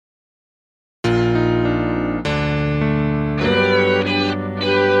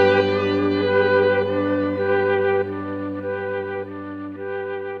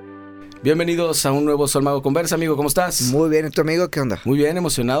Bienvenidos a un nuevo SolMago Conversa, amigo, ¿cómo estás? Muy bien, ¿y tu amigo qué onda? Muy bien,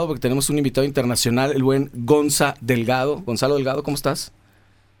 emocionado porque tenemos un invitado internacional, el buen Gonza Delgado. Gonzalo Delgado, ¿cómo estás?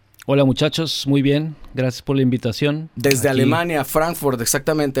 Hola muchachos, muy bien, gracias por la invitación. Desde Aquí. Alemania, Frankfurt,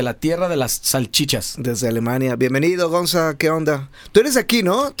 exactamente, la tierra de las salchichas. Desde Alemania. Bienvenido, Gonza, ¿qué onda? Tú eres de aquí,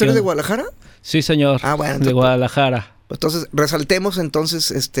 ¿no? ¿Tú eres de Guadalajara? Sí, señor, Bueno, de Guadalajara. Entonces, resaltemos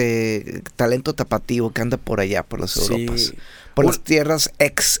entonces talento tapatío que anda por allá, por las Europas. Por las tierras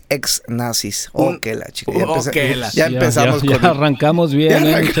ex nazis. Que Ya empezamos ya arrancamos bien,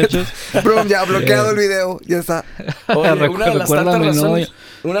 muchachos. Bro, ya bloqueado el video, ya está. Oye,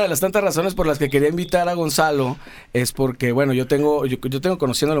 una de las tantas razones por las que quería invitar a Gonzalo es porque, bueno, yo tengo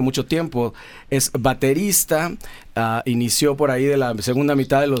conociéndolo mucho tiempo. Es baterista, inició por ahí de la segunda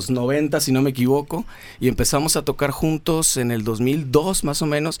mitad de los 90, si no me equivoco, y empezamos a tocar juntos en el 2002, más o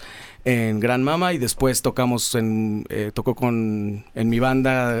menos, en Gran Mama, y después tocó en mi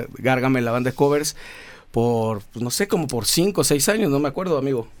banda, Gárgame, la banda de covers, por, pues, no sé, como por 5 o 6 años, no me acuerdo,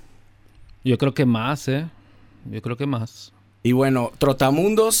 amigo. Yo creo que más, Yo creo que más. Y bueno,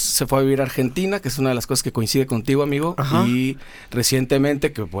 Trotamundos se fue a vivir a Argentina, que es una de las cosas que coincide contigo, amigo. Ajá. Y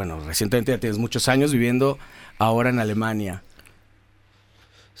recientemente ya tienes muchos años viviendo ahora en Alemania.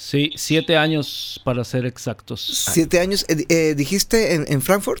 Sí, 7 años para ser exactos. 7 años. ¿Dijiste en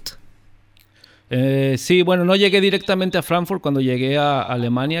Frankfurt? Sí, bueno, no llegué directamente a Frankfurt. Cuando llegué a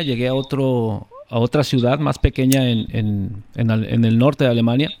Alemania, llegué a otra ciudad más pequeña en el norte de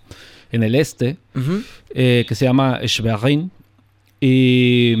Alemania, en el este, que se llama Schwerin.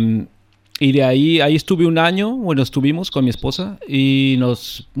 Y de ahí estuve un año, estuvimos con mi esposa y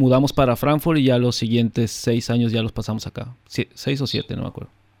nos mudamos para Frankfurt y ya los siguientes 6 años ya los pasamos acá. 6 o 7, no me acuerdo.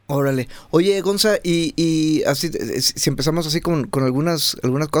 Órale. Oye, Gonza, y así, si empezamos así con algunas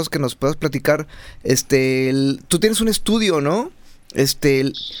cosas que nos puedas platicar, tú tienes un estudio, ¿no?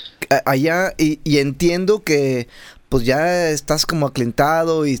 Allá, y entiendo que pues ya estás como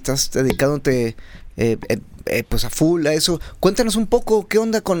aclientado y estás dedicándote pues a full a eso. Cuéntanos un poco, ¿qué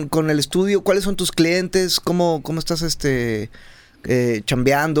onda con el estudio? ¿Cuáles son tus clientes? ¿Cómo estás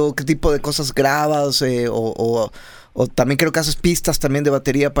chambeando? ¿Qué tipo de cosas grabas? O también creo que haces pistas también de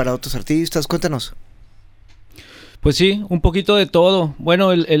batería para otros artistas. Cuéntanos. Pues sí, un poquito de todo.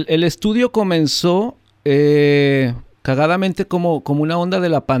 Bueno, el estudio comenzó cagadamente como una onda de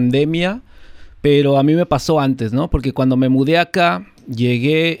la pandemia, pero a mí me pasó antes, ¿no? Porque cuando me mudé acá,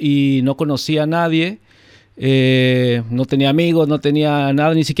 llegué y no conocía a nadie, no tenía amigos, no tenía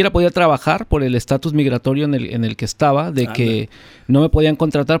nada, ni siquiera podía trabajar por el estatus migratorio en el que estaba, que no me podían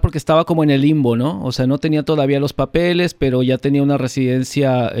contratar porque estaba como en el limbo, ¿no? O sea, no tenía todavía los papeles, pero ya tenía una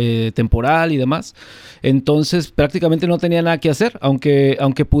residencia temporal y demás. Entonces, prácticamente no tenía nada que hacer, aunque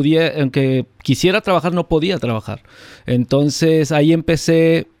quisiera trabajar, no podía trabajar. Entonces, ahí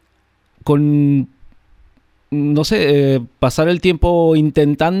empecé con, no sé, pasar el tiempo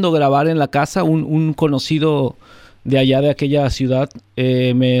intentando grabar en la casa. Un conocido de allá de aquella ciudad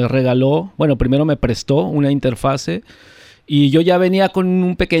me regaló, primero me prestó una interfase y yo ya venía con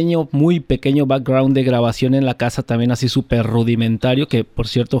un muy pequeño background de grabación en la casa, también así súper rudimentario, que por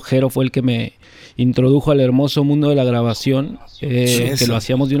cierto Jero fue el que me introdujo al hermoso mundo de la grabación, que lo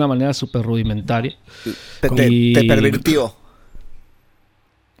hacíamos de una manera súper rudimentaria. Te pervirtió.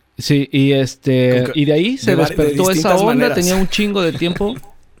 Sí, y de ahí se despertó esa onda, maneras. Tenía un chingo de tiempo.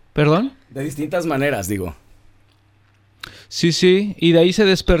 ¿Perdón? De distintas maneras, digo. Sí, y de ahí se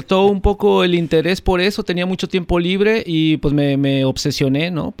despertó un poco el interés por eso, tenía mucho tiempo libre y pues me obsesioné,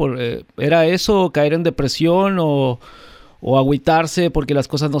 ¿no? Era eso, caer en depresión o agüitarse porque las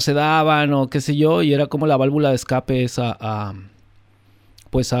cosas no se daban o qué sé yo, y era como la válvula de escape esa a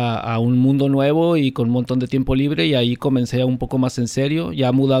un mundo nuevo y con un montón de tiempo libre, y ahí comencé un poco más en serio.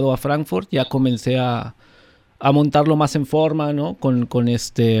 Ya mudado a Frankfurt, ya comencé a montarlo más en forma, ¿no? Con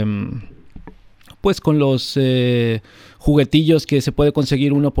los juguetillos que se puede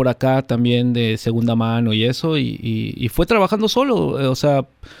conseguir uno por acá también de segunda mano y eso, y fue trabajando solo. O sea,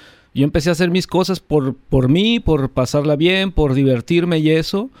 yo empecé a hacer mis cosas por mí, por pasarla bien, por divertirme y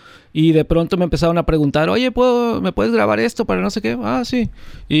eso. Y de pronto me empezaron a preguntar, oye, ¿me puedes grabar esto para no sé qué? Ah, sí.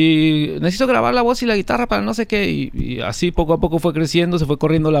 Y necesito grabar la voz y la guitarra para no sé qué. Y así poco a poco fue creciendo, se fue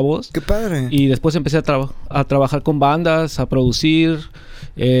corriendo la voz. ¡Qué padre! Y después empecé a trabajar con bandas, a producir,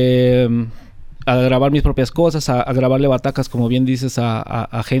 a grabar mis propias cosas, a grabarle batacas, como bien dices,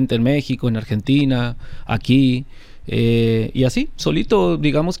 a gente en México, en Argentina, aquí. Y así, solito,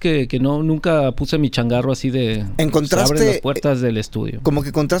 digamos que nunca puse mi changarro así de... Encontraste... abren las puertas del estudio. Como que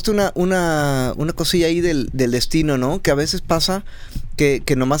encontraste una cosilla ahí del destino, ¿no? Que a veces pasa que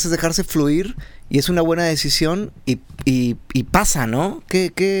nomás es dejarse fluir y es una buena decisión y pasa, ¿no?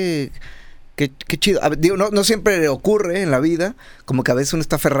 Qué chido. Digo, no siempre ocurre en la vida, como que a veces uno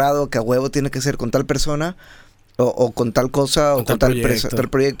está aferrado que a huevo tiene que ser con tal persona o con tal cosa o con tal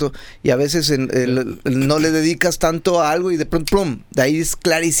proyecto, y a veces no le dedicas tanto a algo y de pronto, plum, de ahí es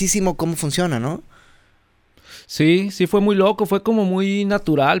clarísimo cómo funciona, ¿no? Sí, fue muy loco, fue como muy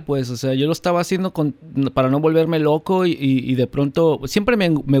natural, pues, o sea, yo lo estaba haciendo para no volverme loco y de pronto, siempre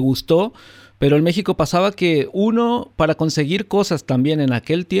me gustó, pero en México pasaba que para conseguir cosas también en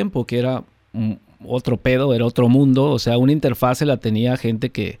aquel tiempo, que era otro pedo, era otro mundo, o sea, una interfase la tenía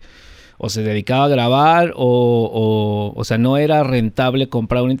gente que o se dedicaba a grabar o sea, no era rentable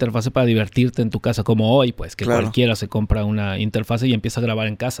comprar una interfase para divertirte en tu casa como hoy, pues, que cualquiera se compra una interfase y empieza a grabar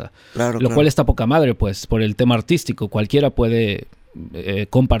en casa. Lo cual está poca madre, pues, por el tema artístico. Cualquiera puede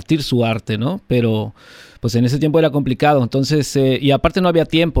compartir su arte, ¿no? Pero, pues, en ese tiempo era complicado. Entonces, y aparte no había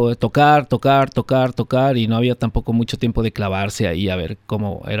tiempo de tocar, y no había tampoco mucho tiempo de clavarse ahí a ver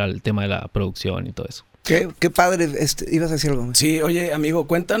cómo era el tema de la producción y todo eso. Qué padre, ibas a decir algo. Sí, oye, amigo,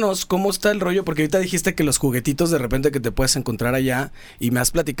 cuéntanos cómo está el rollo, porque ahorita dijiste que los juguetitos de repente que te puedes encontrar allá, y me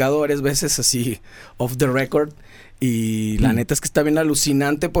has platicado varias veces así, off the record, y la neta es que está bien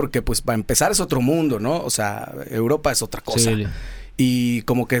alucinante porque, pues, para empezar es otro mundo, ¿no? O sea, Europa es otra cosa. Sí. Y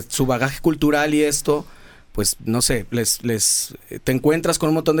como que su bagaje cultural y esto, pues, no sé, te encuentras con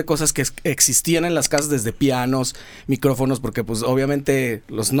un montón de cosas que existían en las casas, desde pianos, micrófonos, porque pues obviamente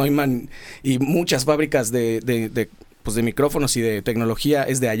los Neumann y muchas fábricas de micrófonos y de tecnología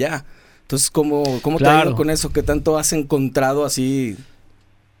es de allá. Entonces, ¿cómo te ha ido con eso? ¿Qué tanto has encontrado así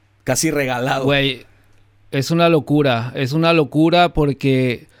casi regalado? Güey, es una locura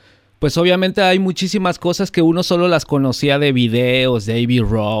porque pues obviamente hay muchísimas cosas que uno solo las conocía de videos, de Abbey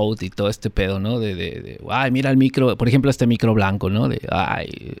Road y todo este pedo, ¿no? Ay, mira el micro, por ejemplo, este micro blanco, ¿no?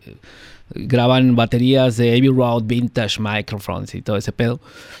 Graban baterías de Abbey Road, vintage microphones y todo ese pedo.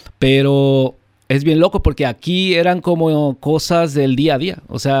 Pero es bien loco porque aquí eran como cosas del día a día.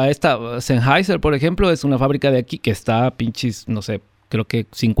 O sea, esta Sennheiser, por ejemplo, es una fábrica de aquí que está pinches, no sé, creo que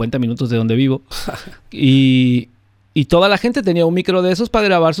 50 minutos de donde vivo. Y toda la gente tenía un micro de esos para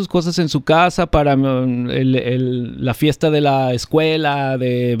grabar sus cosas en su casa, para la fiesta de la escuela,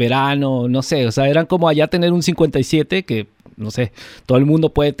 de verano, no sé. O sea, eran como allá tener un 57 que, no sé, todo el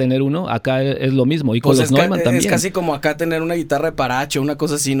mundo puede tener uno. Acá es lo mismo. Y con los Neumann también. Es casi como acá tener una guitarra de parache, una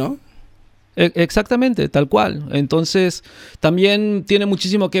cosa así, ¿no? Exactamente, tal cual. Entonces, también tiene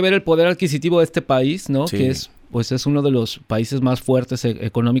muchísimo que ver el poder adquisitivo de este país, ¿no? Sí. Que es uno de los países más fuertes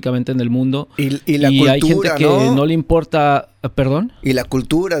económicamente en el mundo. Y la cultura, hay gente que no le importa, ¿perdón? Y la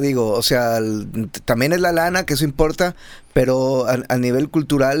cultura, digo, o sea, también es la lana, que eso importa, pero a nivel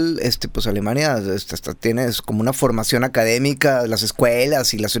cultural, pues Alemania hasta tienes como una formación académica, las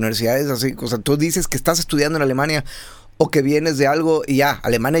escuelas y las universidades, así, o sea, tú dices que estás estudiando en Alemania o que vienes de algo y ya,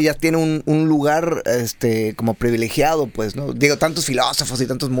 Alemania ya tiene un lugar como privilegiado, pues, ¿no? Digo, tantos filósofos y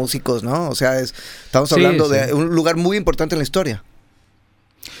tantos músicos, ¿no? O sea, estamos hablando de un lugar muy importante en la historia.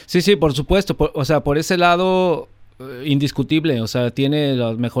 Sí, por supuesto. O sea, por ese lado, indiscutible. O sea, tiene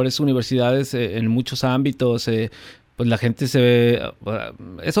las mejores universidades en muchos ámbitos. Pues la gente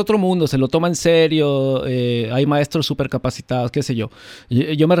es otro mundo, se lo toma en serio, hay maestros súper capacitados, qué sé yo.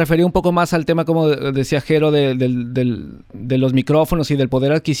 Yo me refería un poco más al tema, como decía Jero, de los micrófonos y del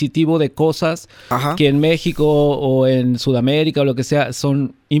poder adquisitivo de cosas que en México o en Sudamérica o lo que sea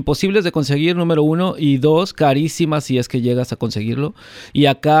son imposibles de conseguir, número uno, y dos, carísimas si es que llegas a conseguirlo. Y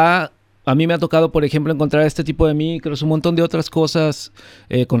acá a mí me ha tocado, por ejemplo, encontrar este tipo de micros, un montón de otras cosas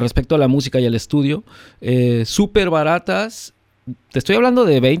con respecto a la música y al estudio, súper baratas. Te estoy hablando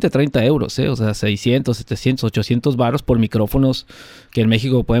de 20, 30 euros, o sea, 600, 700, 800 varos por micrófonos que en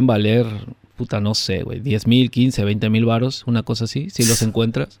México pueden valer, no sé, güey, 10,000, 15, 20,000 varos, una cosa así, si los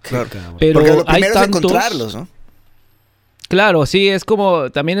encuentras. Claro. Pero porque lo primero hay tantos, es encontrarlos, ¿no? Claro, sí,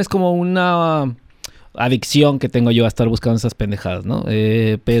 también es como una adicción que tengo yo a estar buscando esas pendejadas, ¿no?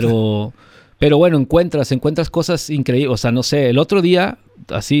 Pero bueno, encuentras cosas increíbles. O sea, no sé, el otro día,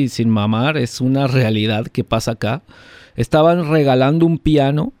 así sin mamar, es una realidad que pasa acá. Estaban regalando un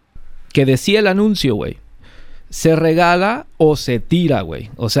piano que decía el anuncio, güey. Se regala o se tira, güey.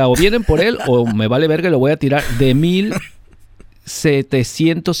 O sea, o vienen por él o me vale verga y lo voy a tirar. De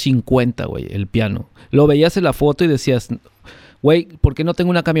 1,750, güey, el piano. Lo veías en la foto y decías, güey, ¿por qué no tengo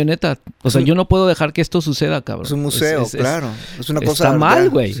una camioneta? O sea, yo no puedo dejar que esto suceda, cabrón. Es un museo, claro. Es una cosa... Está mal,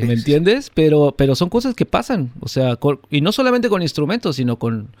 güey, ¿me entiendes? Pero son cosas que pasan. O sea, y no solamente con instrumentos, sino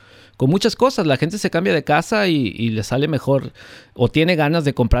con muchas cosas. La gente se cambia de casa y le sale mejor. O tiene ganas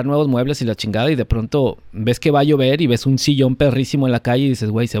de comprar nuevos muebles y la chingada. Y de pronto ves que va a llover y ves un sillón perrísimo en la calle y dices,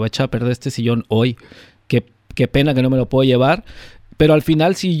 güey, se va a echar a perder este sillón hoy. Qué pena que no me lo puedo llevar. Pero al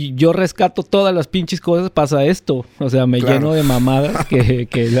final, si yo rescato todas las pinches cosas, pasa esto. O sea, me lleno de mamadas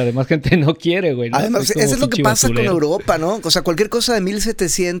que la demás gente no quiere, güey, ¿no? Además, eso es lo que pasa con Europa, ¿no? O sea, cualquier cosa de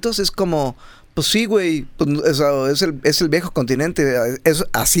 1700 es como... Pues sí, güey, pues, es el viejo continente,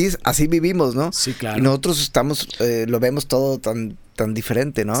 así vivimos, ¿no? Sí, claro. Y nosotros lo vemos todo tan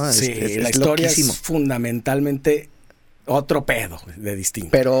diferente, ¿no? Sí, la historia es fundamentalmente otro pedo de distinto.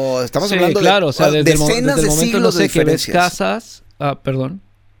 Pero estamos hablando claro, o sea, desde decenas el de momento, siglos no sé, de diferencias. Que ves casas... perdón.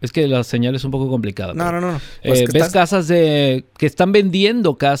 Es que la señal es un poco complicada. No. Pues ves casas que están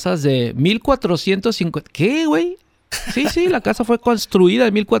vendiendo casas de 1450... ¿Qué, güey? Sí, la casa fue construida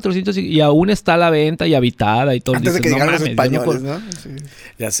en 1400 y aún está a la venta y habitada y todo. Antes de que llegaran los españoles, ¿no? Sí.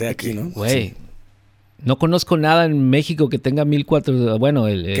 Ya sé aquí, ¿no? Güey, sí. No conozco nada en México que tenga 1400... Bueno,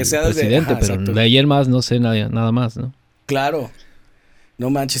 el presidente, pero exacto. De ayer más no sé nada más, ¿no? Claro. No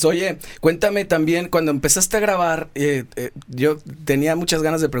manches. Oye, cuéntame también, cuando empezaste a grabar, yo tenía muchas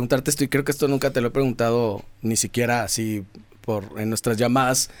ganas de preguntarte esto y creo que esto nunca te lo he preguntado ni siquiera así en nuestras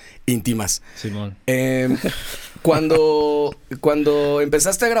llamadas íntimas. Simón. Cuando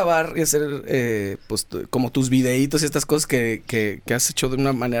empezaste a grabar y hacer pues como tus videitos y estas cosas que has hecho de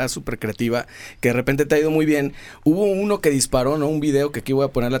una manera súper creativa, que de repente te ha ido muy bien, hubo uno que disparó, ¿no? Un video que aquí voy a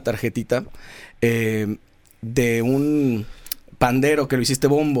poner la tarjetita, de un pandero que lo hiciste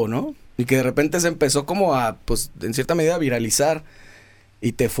bombo, ¿no? Y que de repente se empezó como a, pues, en cierta medida a viralizar.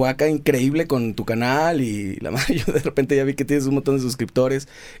 Y te fue acá increíble con tu canal y la madre, yo de repente ya vi que tienes un montón de suscriptores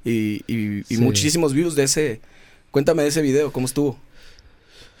y sí, muchísimos views de ese. Cuéntame de ese video, ¿cómo estuvo?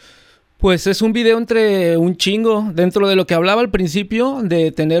 Pues es un video entre un chingo, dentro de lo que hablaba al principio,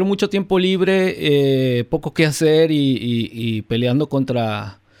 de tener mucho tiempo libre, poco que hacer y peleando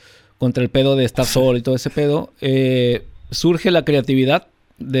contra el pedo de estar solo y todo ese pedo. Surge la creatividad.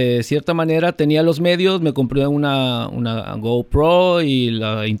 De cierta manera tenía los medios, me compré una GoPro y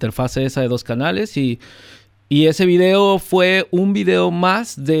la interfase esa de 2 canales y ese video fue un video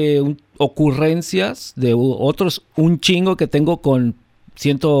más de ocurrencias de otros, un chingo que tengo con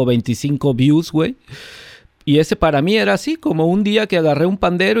 125 views, güey. Y ese para mí era así, como un día que agarré un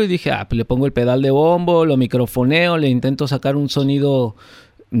pandero y dije, pues le pongo el pedal de bombo, lo microfoneo, le intento sacar un sonido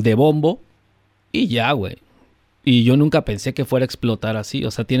de bombo y ya, güey. Y yo nunca pensé que fuera a explotar así. O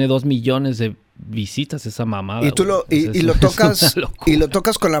sea, tiene 2 millones de visitas esa mamada. ¿Y tú lo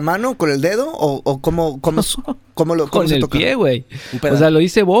tocas con la mano, con el dedo? ¿O cómo lo con se el toca? pie, güey. O sea, lo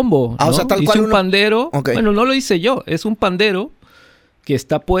hice bombo, ¿no? O sea, tal hice cual un pandero. Okay. Bueno, no lo hice yo. Es un pandero que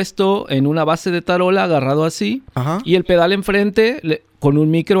está puesto en una base de tarola, agarrado así. Ajá. Y el pedal enfrente con un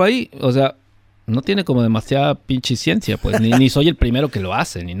micro ahí. O sea, no tiene como demasiada pinche ciencia, pues. ni soy el primero que lo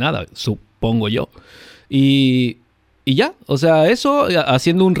hace, ni nada. Supongo yo. Y ya, o sea, eso,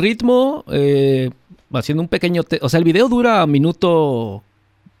 haciendo un ritmo, haciendo un pequeño... o sea, el video dura minuto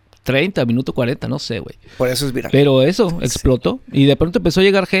 30, minuto 40, no sé, güey. Por eso es viral. Pero eso, explotó. Y de pronto empezó a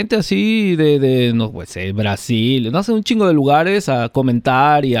llegar gente así no sé, Brasil, no sé, un chingo de lugares a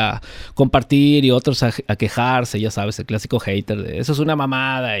comentar y a compartir y otros a quejarse, ya sabes, el clásico hater de eso es una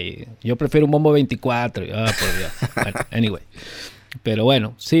mamada y yo prefiero un bombo 24. Por Dios. Bueno, anyway. Pero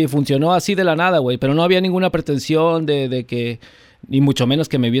bueno, sí, funcionó así de la nada, güey. Pero no había ninguna pretensión de que... Ni mucho menos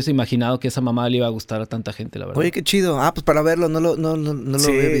que me hubiese imaginado que esa mamá le iba a gustar a tanta gente, la verdad. Oye, qué chido. Pues para verlo, no lo sí.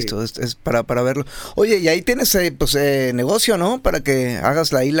 había visto. Es para verlo. Oye, y ahí tienes negocio, ¿no? Para que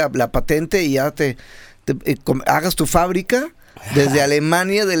hagas ahí la patente y ya hagas tu fábrica desde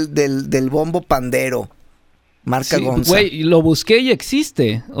Alemania del bombo pandero. Marca Gonza. Güey, lo busqué y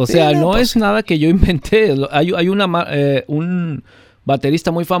existe. O sea, no es nada que yo inventé. Hay un baterista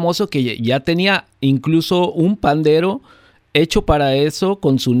muy famoso que ya tenía incluso un pandero hecho para eso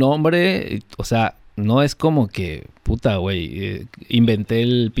con su nombre. O sea, no es como que, puta, güey, inventé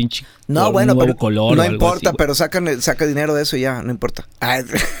el pinche nuevo color. No importa, así, pero saca dinero de eso y ya, no importa.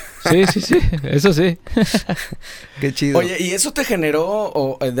 Sí, eso sí. Qué chido. Oye, ¿y eso te generó,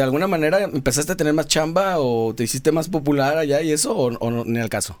 o de alguna manera empezaste a tener más chamba o te hiciste más popular allá y eso, o no, ni al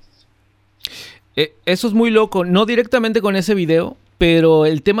caso? Eso es muy loco, no directamente con ese video, pero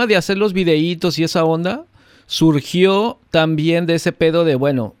el tema de hacer los videitos y esa onda surgió también de ese pedo de,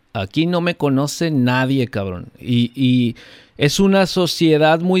 bueno, aquí no me conoce nadie, cabrón. Y es una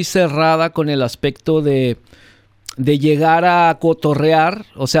sociedad muy cerrada con el aspecto de llegar a cotorrear.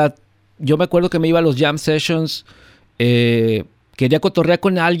 O sea, yo me acuerdo que me iba a los jam sessions, quería cotorrear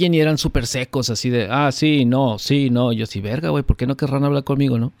con alguien y eran súper secos, así de, sí, no. Yo sí, verga, güey, ¿por qué no querrán hablar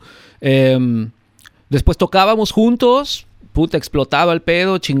conmigo, no? Después tocábamos juntos, puta, explotaba el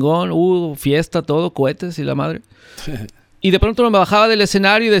pedo, chingón, fiesta, todo, cohetes y la madre. Y de pronto me bajaba del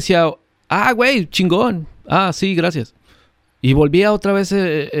escenario y decía, güey, chingón. Sí, gracias. Y volvía otra vez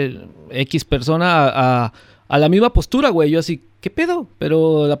X persona a la misma postura, güey. Yo así, ¿qué pedo?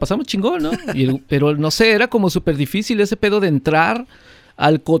 Pero la pasamos chingón, ¿no? Pero no sé, era como súper difícil ese pedo de entrar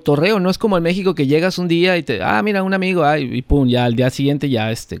al cotorreo. No es como en México que llegas un día y te... mira, un amigo, y pum, ya al día siguiente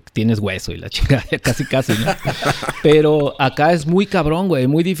ya tienes hueso y la chingada, ya casi, ¿no? Pero acá es muy cabrón, güey,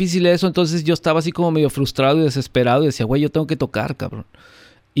 muy difícil eso. Entonces yo estaba así como medio frustrado y desesperado y decía, güey, yo tengo que tocar, cabrón.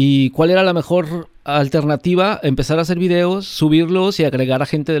 ¿Y cuál era la mejor alternativa? Empezar a hacer videos, subirlos y agregar a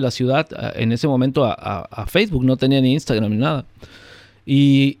gente de la ciudad en ese momento a Facebook. No tenía ni Instagram ni nada.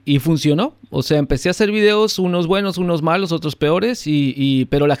 Y funcionó. O sea, empecé a hacer videos, unos buenos, unos malos, otros peores,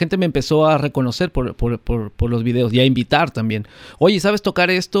 pero la gente me empezó a reconocer por los videos y a invitar también. Oye, ¿sabes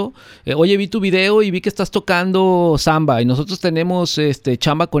tocar esto? Oye, vi tu video y vi que estás tocando samba y nosotros tenemos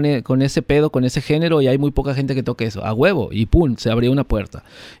chamba con ese pedo, con ese género y hay muy poca gente que toque eso. A huevo. Y pum, se abrió una puerta.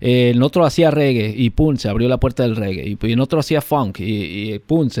 En otro hacía reggae y pum, se abrió la puerta del reggae. Y en otro hacía funk y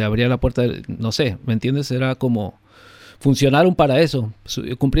pum, se abría la puerta del... No sé, ¿me entiendes? Era como... Funcionaron para eso,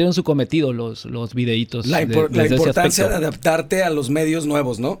 cumplieron su cometido los videitos. La importancia de adaptarte a los medios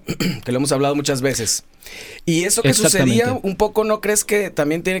nuevos, ¿no? Que lo hemos hablado muchas veces. Y eso que sucedía un poco, ¿no crees que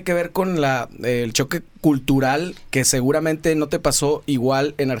también tiene que ver con el choque cultural que seguramente no te pasó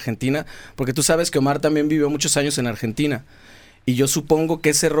igual en Argentina? Porque tú sabes que Omar también vivió muchos años en Argentina. Y yo supongo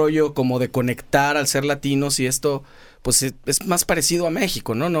que ese rollo como de conectar al ser latinos y esto... pues es más parecido a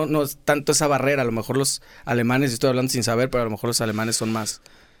México, ¿no? No es tanto esa barrera. A lo mejor los alemanes, estoy hablando sin saber, pero a lo mejor los alemanes son más,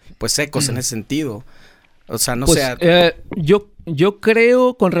 pues, secos en ese sentido. O sea, no sé. Yo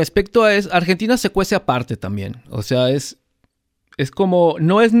creo, con respecto a eso, Argentina se cuece aparte también. O sea, es como,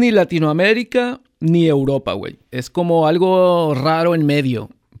 no es ni Latinoamérica ni Europa, güey. Es como algo raro en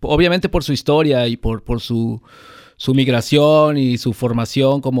medio. Obviamente por su historia y por su migración y su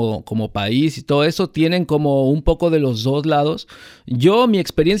formación como país y todo eso, tienen como un poco de los dos lados. Yo, mi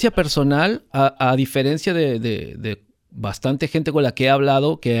experiencia personal, a diferencia de bastante gente con la que he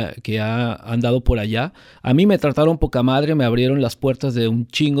hablado, que ha andado por allá, a mí me trataron poca madre, me abrieron las puertas de un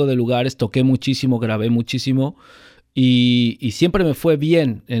chingo de lugares, toqué muchísimo, grabé muchísimo y siempre me fue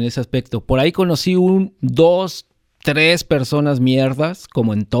bien en ese aspecto. Por ahí conocí 2, 3 personas mierdas,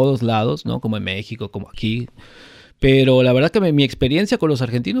 como en todos lados, ¿no? Como en México, como aquí. Pero la verdad que mi experiencia con los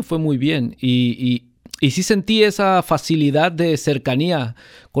argentinos fue muy bien y sí sentí esa facilidad de cercanía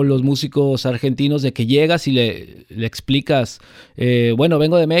con los músicos argentinos, de que llegas y le explicas, bueno,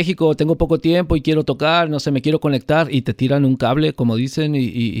 vengo de México, tengo poco tiempo y quiero tocar, no sé, me quiero conectar, y te tiran un cable, como dicen,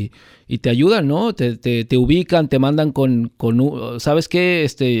 y te ayudan, ¿no? Te ubican, te mandan con ¿sabes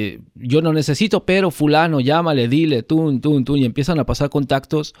qué? Yo no necesito, pero fulano, llámale, dile, tun, y empiezan a pasar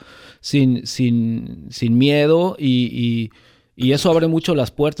contactos sin miedo y eso abre mucho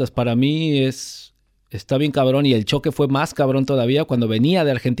las puertas. Para mí está bien cabrón, y el choque fue más cabrón todavía cuando venía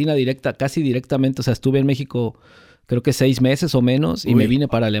de Argentina casi directamente. O sea, estuve en México creo que 6 meses o menos y me vine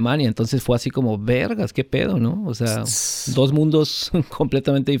para Alemania. Entonces fue así como, vergas, qué pedo, ¿no? O sea, 2 mundos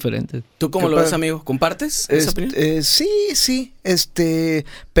completamente diferentes. ¿Tú cómo lo ves, amigo? ¿Compartes esa opinión? Sí.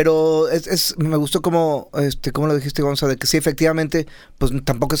 Pero me gustó como lo dijiste, Gonza, de que sí, efectivamente, pues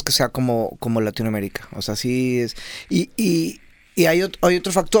tampoco es que sea como Latinoamérica. O sea, sí es... Y hay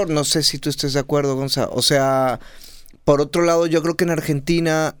otro factor, no sé si tú estés de acuerdo, Gonza. O sea, por otro lado, yo creo que en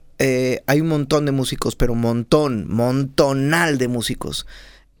Argentina hay un montón de músicos, pero montonal de músicos.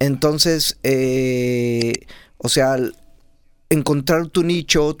 Entonces, o sea, encontrar tu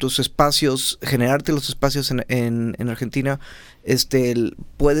nicho, tus espacios, generarte los espacios en Argentina,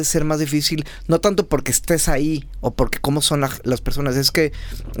 puede ser más difícil, no tanto porque estés ahí o porque cómo son las personas, es que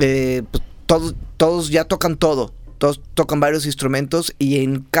pues, todos ya tocan todo. Todos tocan varios instrumentos y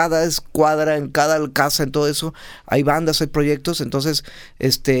en cada escuadra, en cada casa, en todo eso, hay bandas, hay proyectos. Entonces,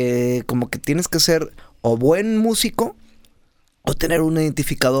 como que tienes que ser o buen músico o tener un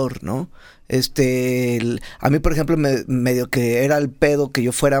identificador, ¿no? A mí, por ejemplo, medio que era el pedo que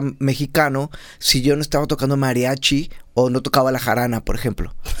yo fuera mexicano si yo no estaba tocando mariachi o no tocaba la jarana, por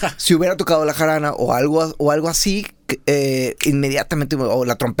ejemplo. Si hubiera tocado la jarana o algo así, inmediatamente, o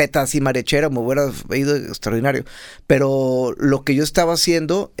la trompeta así mariachera, me hubiera ido extraordinario. Pero lo que yo estaba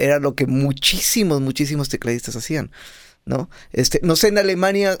haciendo era lo que muchísimos tecladistas hacían. ¿no? No sé en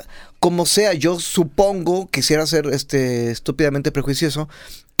Alemania cómo sea, yo supongo, quisiera ser estúpidamente prejuicioso,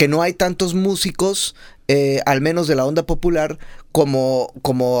 que no hay tantos músicos, al menos de la onda popular,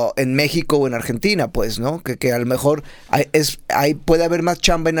 como en México o en Argentina, pues, ¿no? Que a lo mejor puede haber más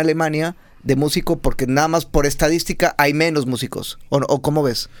chamba en Alemania de músico porque nada más por estadística hay menos músicos. ¿O cómo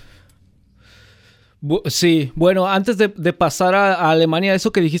ves? Sí, bueno, antes de pasar a Alemania,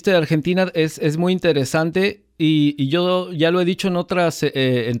 eso que dijiste de Argentina es muy interesante y yo ya lo he dicho en otras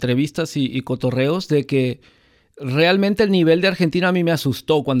entrevistas y cotorreos de que realmente el nivel de Argentina a mí me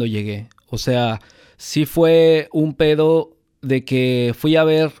asustó cuando llegué. O sea, sí fue un pedo de que fui a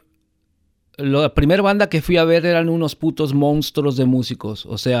ver... La primera banda que fui a ver eran unos putos monstruos de músicos.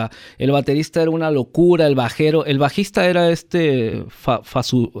 O sea, el baterista era una locura, el bajista era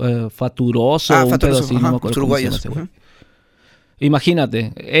Faturoso, un pedo así, no me acuerdo cómo se llama ese güey.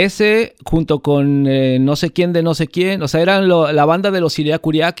 Imagínate, ese junto con no sé quién de no sé quién, o sea, eran la banda de los Iria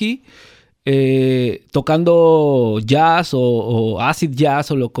Kuriaki, tocando jazz o acid jazz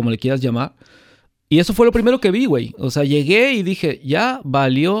o como le quieras llamar. Y eso fue lo primero que vi, güey. O sea, llegué y dije, ya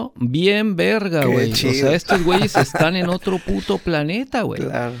valió bien verga, güey. O sea, estos güeyes están en otro puto planeta, güey.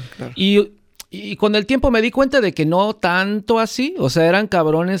 Claro, claro. Y con el tiempo me di cuenta de que no tanto así. O sea, eran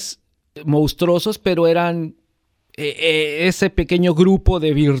cabrones monstruosos, pero eran ese pequeño grupo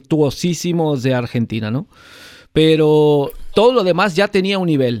de virtuosísimos de Argentina, ¿no? Pero todo lo demás ya tenía un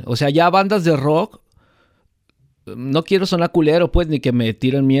nivel. O sea, ya bandas de rock. No quiero sonar culero, pues, ni que me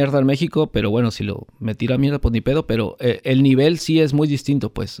tiren mierda en México, pero bueno, si me tiran mierda, pues ni pedo, pero el nivel sí es muy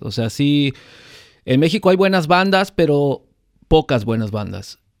distinto, pues. O sea, sí, en México hay buenas bandas, pero pocas buenas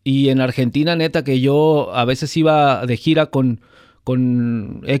bandas. Y en Argentina, neta, que yo a veces iba de gira con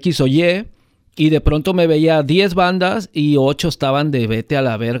X o Y, y de pronto me veía 10 bandas y 8 estaban de vete a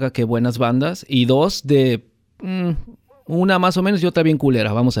la verga, qué buenas bandas, y 2 de... una más o menos y otra bien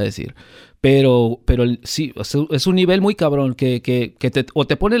culera, vamos a decir. Pero sí, es un nivel muy cabrón que o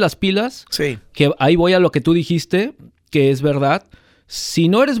te pone las pilas, sí. Que ahí voy a lo que tú dijiste, que es verdad. Si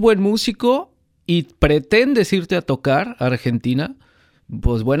no eres buen músico y pretendes irte a tocar a Argentina,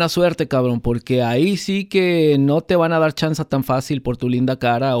 pues buena suerte, cabrón, porque ahí sí que no te van a dar chance tan fácil por tu linda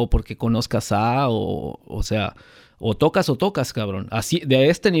cara o porque conozcas o sea, o tocas, cabrón. Así, de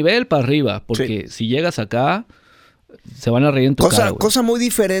este nivel para arriba, porque si llegas acá... se van a reír en tu cara, güey. Cosa muy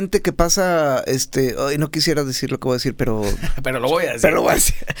diferente que pasa, no quisiera decir lo que voy a decir, pero... pero lo voy a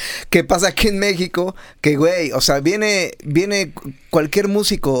decir. Que pasa aquí en México, que güey, o sea, viene cualquier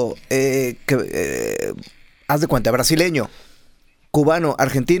músico, haz de cuenta, brasileño, cubano,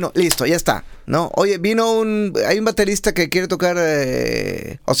 argentino, listo, ya está, ¿no? Oye, hay un baterista que quiere tocar,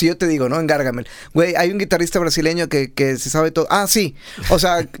 o si yo te digo, ¿no? En Gargamel, güey, hay un guitarrista brasileño que se sabe todo, sí, o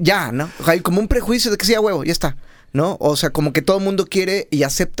sea, ya, ¿no? Hay como un prejuicio de que sí, a huevo, ya está, ¿no? O sea, como que todo el mundo quiere y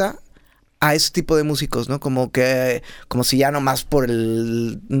acepta a ese tipo de músicos, ¿no? Como si ya nomás por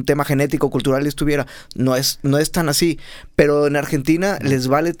un tema genético, cultural estuviera. No es tan así. Pero en Argentina les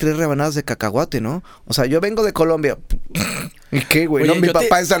vale 3 rebanadas de cacahuate, ¿no? O sea, yo vengo de Colombia. ¿Y qué, güey? Oye, no, mi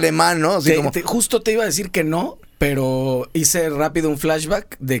papá es alemán, ¿no? Así justo te iba a decir que no, pero hice rápido un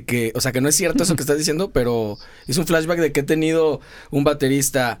flashback de que, o sea, que no es cierto eso que estás diciendo, pero hice un flashback de que he tenido un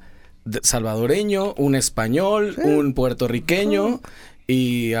baterista salvadoreño, un español, un puertorriqueño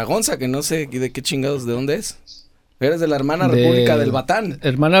y a Gonza, que no sé de qué chingados, ¿de dónde es? Eres de la hermana república del Batán.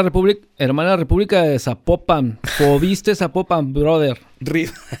 Hermana república de Zapopan. Fobiste Zapopan, brother.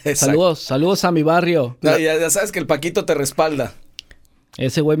 Saludos a mi barrio. No, ya sabes que el Paquito te respalda.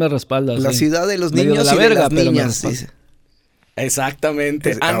 Ese güey me respalda. La ciudad de los niños de y verga, de las niñas, dice.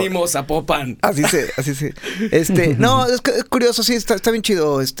 Exactamente. Ánimo, Zapopan. Así se. No, es curioso, sí, está bien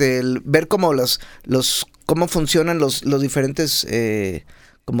chido ver cómo cómo funcionan los diferentes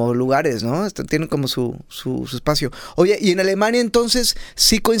como lugares, ¿no? Tienen como su espacio. Oye, y en Alemania entonces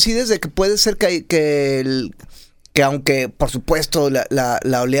sí coincides de que puede ser que aunque por supuesto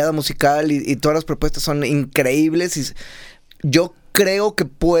la oleada musical y todas las propuestas son increíbles, y yo creo que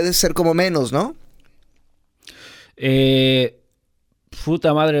puede ser como menos, ¿no?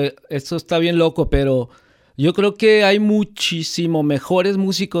 Puta madre, esto está bien loco, pero yo creo que hay muchísimo mejores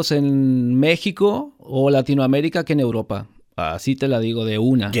músicos en México o Latinoamérica que en Europa. Así te la digo de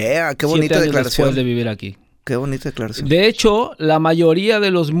una. Yeah, qué bonita 7 años declaración. después de vivir aquí. Qué bonita declaración. De hecho, la mayoría de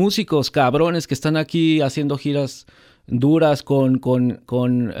los músicos cabrones que están aquí haciendo giras duras con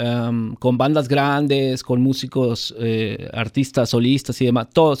bandas grandes, con músicos, artistas, solistas y demás,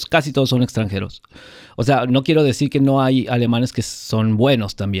 casi todos son extranjeros. O sea, no quiero decir que no hay alemanes que son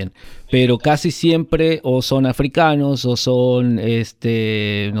buenos también, pero casi siempre o son africanos o son,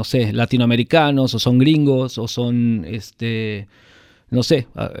 no sé, latinoamericanos o son gringos o son, no sé,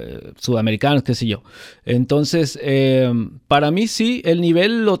 sudamericanos, qué sé yo. Entonces, para mí sí, el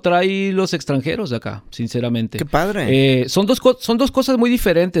nivel lo traen los extranjeros de acá, sinceramente. ¡Qué padre! Son dos cosas muy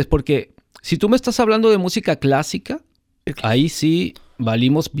diferentes, porque si tú me estás hablando de música clásica, ahí sí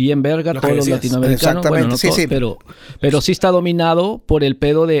valimos bien verga todos los latinoamericanos. Bueno, no todos, sí. Pero sí está dominado por el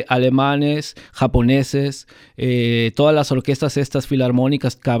pedo de alemanes, japoneses, todas las orquestas estas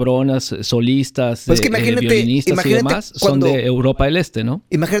filarmónicas cabronas, solistas, pues violinistas y demás, son de Europa del Este, ¿no?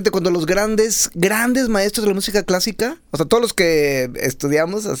 Imagínate cuando los grandes maestros de la música clásica, o sea, todos los que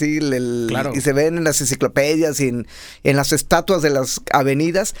estudiamos así claro, y se ven en las enciclopedias y en las estatuas de las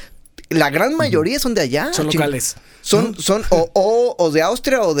avenidas, la gran mayoría son de allá. Son locales. Son o de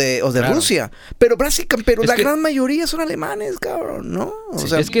Austria o de claro, Rusia. Pero la gran mayoría son alemanes, cabrón, ¿no? O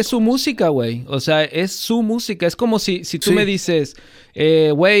sea, es que es su música, güey. O sea, es su música. Es como si tú me dices,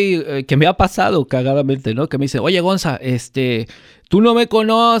 güey, que me ha pasado cagadamente, ¿no? Que me dice, oye, Gonza, tú no me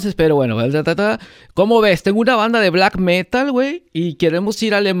conoces, pero bueno, ¿cómo ves? Tengo una banda de black metal, güey, y queremos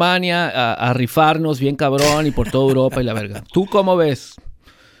ir a Alemania a rifarnos bien cabrón y por toda Europa y la verga. ¿Tú cómo ves?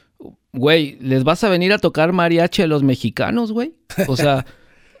 Güey, ¿les vas a venir a tocar mariachi a los mexicanos, güey? O sea,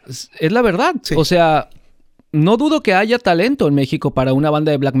 es la verdad. Sí. O sea, no dudo que haya talento en México para una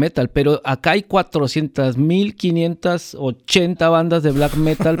banda de black metal, pero acá hay 400,580 bandas de black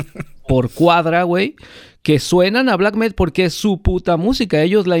metal por cuadra, güey, que suenan a black metal porque es su puta música.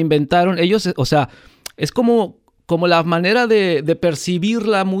 Ellos la inventaron. Ellos, o sea, es como la manera de percibir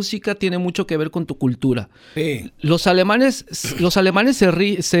la música tiene mucho que ver con tu cultura. Sí. Los alemanes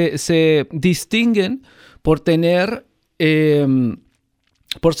se distinguen por tener,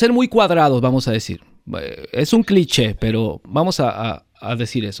 por ser muy cuadrados, vamos a decir. Es un cliché, pero vamos a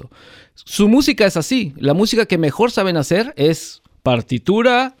decir eso. Su música es así. La música que mejor saben hacer es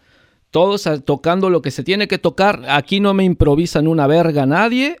partitura, todos tocando lo que se tiene que tocar. Aquí no me improvisan una verga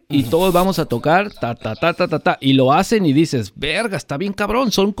nadie y todos vamos a tocar ta. Y lo hacen y dices, verga, está bien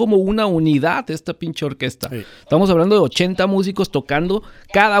cabrón. Son como una unidad esta pinche orquesta. Sí. Estamos hablando de 80 músicos tocando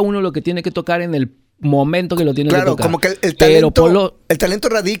cada uno lo que tiene que tocar en el momento que lo tiene que tocar. Claro, como que el talento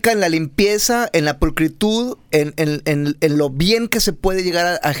radica en la limpieza, en la pulcritud, en lo bien que se puede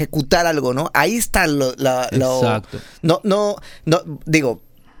llegar a ejecutar algo, ¿no? Ahí está Exacto. No, digo,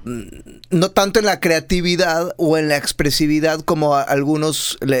 no tanto en la creatividad o en la expresividad como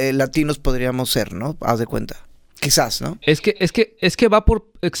algunos latinos podríamos ser, ¿no? Haz de cuenta. Quizás, ¿no? Es que va por,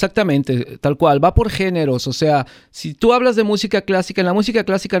 exactamente, tal cual, va por géneros. O sea, si tú hablas de música clásica, en la música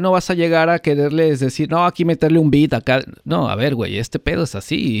clásica no vas a llegar a quererles decir, no, aquí meterle un beat acá. No, a ver, güey, este pedo es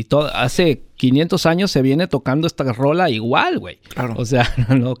así. Y hace 500 años se viene tocando esta rola igual, güey. Claro. O sea,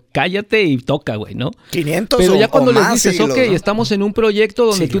 no, cállate y toca, güey, ¿no? 500 Pero ya cuando les dices, siglos, ok, ¿no? Estamos en un proyecto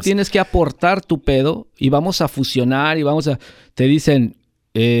donde tú tienes que aportar tu pedo y vamos a fusionar y te dicen,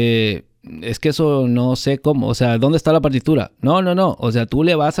 es que eso no sé cómo, o sea, ¿dónde está la partitura? No, o sea, tú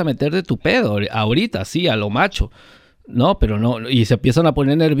le vas a meter de tu pedo ahorita, sí, a lo macho. No, pero no, y se empiezan a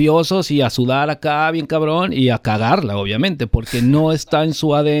poner nerviosos y a sudar acá bien cabrón y a cagarla, obviamente, porque no está en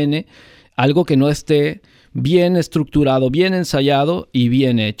su ADN algo que no esté bien estructurado, bien ensayado y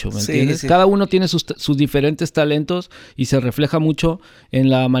bien hecho, ¿me entiendes? Sí. Cada uno tiene sus diferentes talentos y se refleja mucho en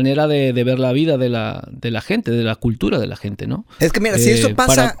la manera de ver la vida de la gente, de la cultura de la gente, ¿no? Es que mira, si eso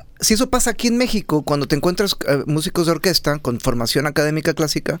pasa aquí en México, cuando te encuentras músicos de orquesta con formación académica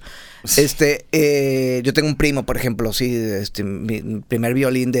clásica, yo tengo un primo, por ejemplo, mi primer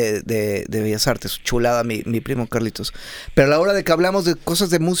violín de Bellas Artes, chulada, mi primo Carlitos. Pero a la hora de que hablamos de cosas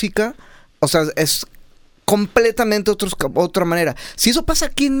de música, o sea, es completamente otra manera. Si eso pasa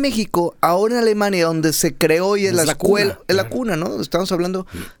aquí en México, ahora en Alemania, donde se creó y es la escuela, es la cuna, ¿no? Estamos hablando,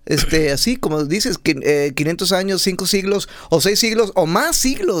 así como dices, 500 años, 5 siglos, o 6 siglos, o más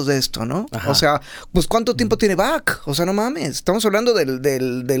siglos de esto, ¿no? Ajá. O sea, pues ¿cuánto tiempo tiene Bach? O sea, no mames, estamos hablando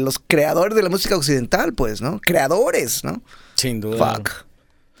de los creadores de la música occidental, pues, ¿no? Creadores, ¿no? Sin duda. Fuck.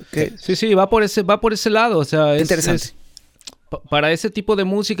 Okay. Sí, va por ese lado, o sea, interesante. Para ese tipo de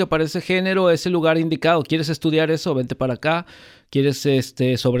música, para ese género, es el lugar indicado. ¿Quieres estudiar eso? Vente para acá. ¿Quieres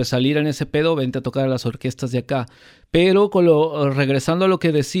sobresalir en ese pedo? Vente a tocar a las orquestas de acá. Pero regresando a lo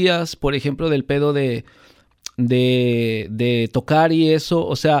que decías, por ejemplo, del pedo de tocar y eso,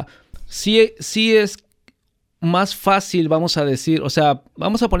 o sea, sí es más fácil, vamos a decir, o sea,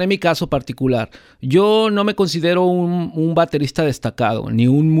 vamos a poner mi caso particular. Yo no me considero un baterista destacado, ni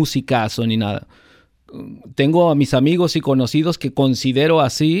un musicazo, ni nada. Tengo a mis amigos y conocidos que considero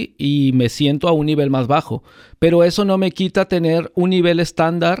así y me siento a un nivel más bajo. Pero eso no me quita tener un nivel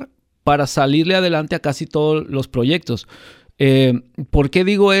estándar para salirle adelante a casi todos los proyectos. ¿Por qué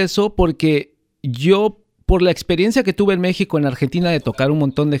digo eso? Porque yo, por la experiencia que tuve en México, en Argentina, de tocar un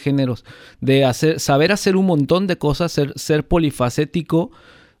montón de géneros, de saber hacer un montón de cosas, ser polifacético,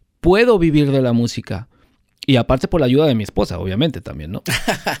 puedo vivir de la música. Y aparte por la ayuda de mi esposa, obviamente, también, ¿no?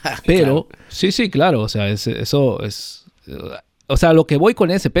 Pero, claro. Sí, claro. O sea, eso es... O sea, lo que voy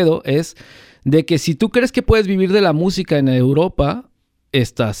con ese pedo es de que si tú crees que puedes vivir de la música en Europa,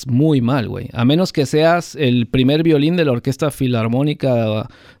 estás muy mal, güey. A menos que seas el primer violín de la Orquesta Filarmónica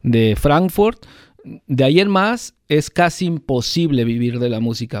de Frankfurt. De ahí en más, es casi imposible vivir de la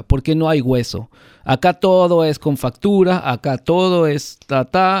música porque no hay hueso. Acá todo es con factura, acá todo es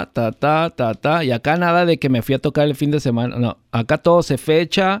ta, y acá nada de que me fui a tocar el fin de semana. No, acá todo se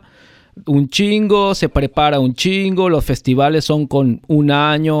fecha un chingo, se prepara un chingo, los festivales son con 1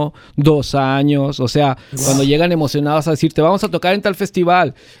 año, 2 años. O sea, cuando llegan emocionados a decirte, vamos a tocar en tal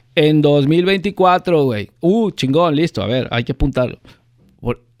festival en 2024, güey. Chingón, listo, a ver, hay que apuntarlo.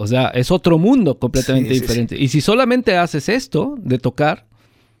 O sea, es otro mundo completamente diferente. Sí. Y si solamente haces esto de tocar,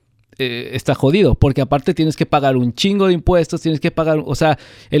 está jodido. Porque aparte tienes que pagar un chingo de impuestos, tienes que pagar... O sea,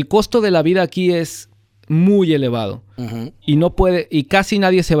 el costo de la vida aquí es muy elevado. Uh-huh. Y casi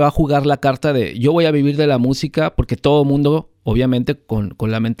nadie se va a jugar la carta de yo voy a vivir de la música, porque todo mundo, obviamente, con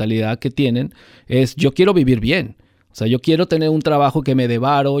la mentalidad que tienen, es yo quiero vivir bien. O sea, yo quiero tener un trabajo que me dé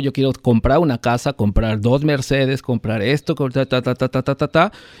varo, yo quiero comprar una casa, comprar 2 Mercedes, comprar esto,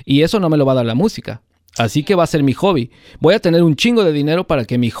 y eso no me lo va a dar la música. Así que va a ser mi hobby. Voy a tener un chingo de dinero para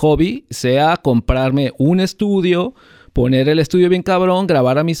que mi hobby sea comprarme un estudio, poner el estudio bien cabrón,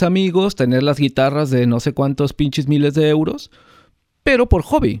 grabar a mis amigos, tener las guitarras de no sé cuántos pinches miles de euros, pero por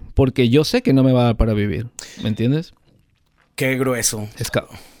hobby, porque yo sé que no me va a dar para vivir. ¿Me entiendes? Qué grueso.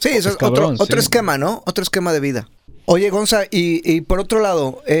 Sí, eso es cabrón, otro esquema, ¿no? Otro esquema de vida. Oye, Gonza, y por otro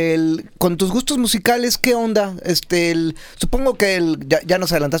lado, con tus gustos musicales, ¿qué onda? Supongo que ya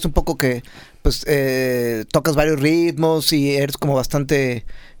nos adelantaste un poco que pues tocas varios ritmos y eres como bastante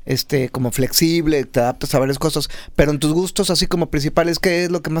como flexible, te adaptas a varias cosas, pero en tus gustos así como principales, ¿qué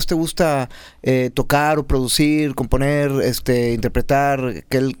es lo que más te gusta tocar o producir, componer, interpretar?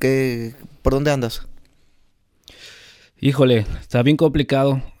 ¿Por dónde andas? Híjole, está bien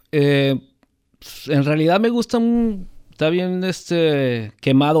complicado. En realidad me gusta está bien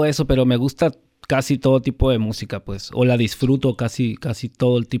quemado eso, pero me gusta casi todo tipo de música, pues, o la disfruto casi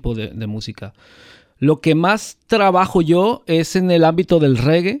todo el tipo de música. Lo que más trabajo yo es en el ámbito del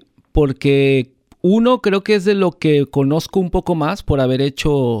reggae, porque creo que es de lo que conozco un poco más por haber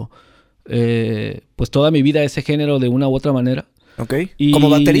hecho pues toda mi vida ese género de una u otra manera. Ok.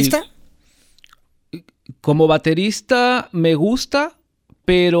 ¿Como baterista? Como baterista me gusta,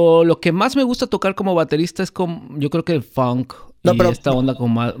 pero lo que más me gusta tocar como baterista es yo creo que el funk esta onda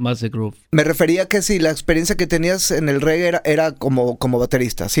con más de groove. Me refería que si la experiencia que tenías en el reggae era como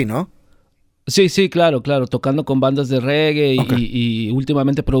baterista, ¿sí, no? Sí, claro, tocando con bandas de reggae y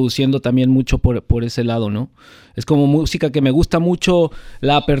últimamente produciendo también mucho por ese lado, ¿no? Es como música que me gusta mucho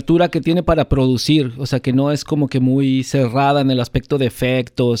la apertura que tiene para producir, o sea, que no es como que muy cerrada en el aspecto de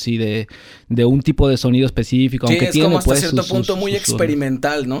efectos y de un tipo de sonido específico. Sí, aunque es tiene, como hasta pues, cierto punto muy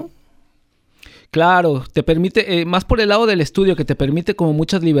experimental, ¿no? Claro, te permite, más por el lado del estudio, que te permite como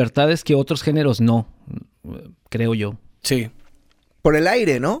muchas libertades que otros géneros no, creo yo. Sí. Por el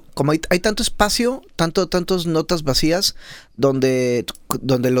aire, ¿no? Como hay tanto espacio, tantas notas vacías, donde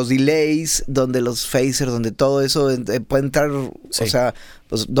los delays, donde los phasers, donde todo eso puede entrar, sí. O sea,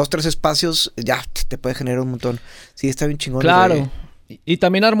 pues 2, 3 espacios, ya te puede generar un montón. Sí, está bien chingón. Claro. Y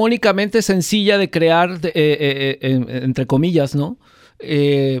también armónicamente sencilla de crear, entre comillas, ¿no?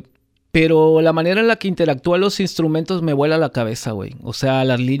 Pero la manera en la que interactúan los instrumentos me vuela la cabeza, güey. O sea,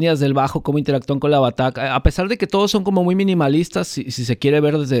 las líneas del bajo, cómo interactúan con la bataca. A pesar de que todos son como muy minimalistas, si se quiere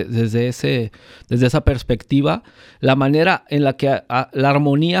ver desde esa perspectiva, la manera en la que la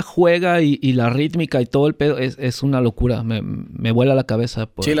armonía juega y la rítmica y todo el pedo es una locura. Me vuela la cabeza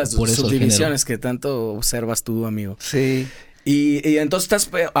por las por eso subdivisiones que tanto observas tú, amigo. Sí. Y entonces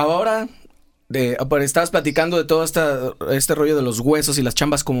ahora estabas platicando de todo este rollo de los huesos y las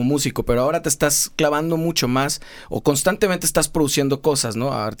chambas como músico, pero ahora te estás clavando mucho más o constantemente estás produciendo cosas,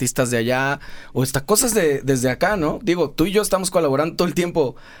 ¿no? A artistas de allá o cosas desde acá, ¿no? Digo, tú y yo estamos colaborando todo el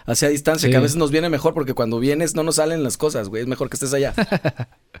tiempo hacia distancia, que a veces nos viene mejor porque cuando vienes no nos salen las cosas, güey. Es mejor que estés allá.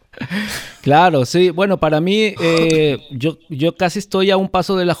 Claro, sí. Bueno, para mí, yo casi estoy a un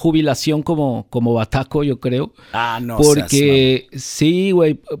paso de la jubilación como bataco, yo creo. No. Porque sí,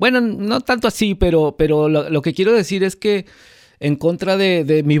 güey. Bueno, no tanto así, pero lo que quiero decir es que en contra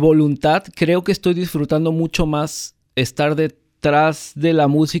de mi voluntad, creo que estoy disfrutando mucho más estar detrás de la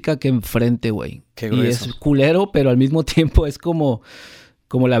música que enfrente, güey. Qué grueso. Y es culero, pero al mismo tiempo es como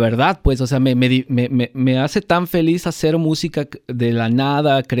la verdad, pues, o sea, me hace tan feliz hacer música de la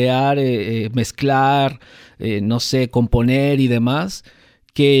nada, crear, mezclar, no sé, componer y demás,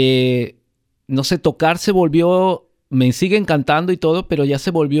 que, no sé, tocar se volvió, me sigue encantando y todo, pero ya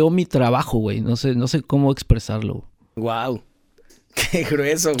se volvió mi trabajo, güey, no sé cómo expresarlo. Wow. Qué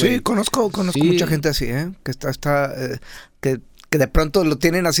grueso, güey. Sí, conozco mucha gente así, que que de pronto lo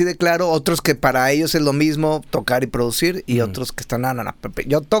tienen así de claro, otros que para ellos es lo mismo tocar y producir, y otros que están, no,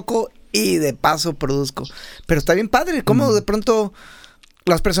 yo toco y de paso produzco. Pero está bien padre, cómo de pronto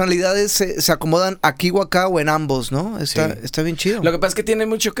las personalidades se acomodan aquí o acá o en ambos, ¿no? Está bien chido. Lo que pasa es que tiene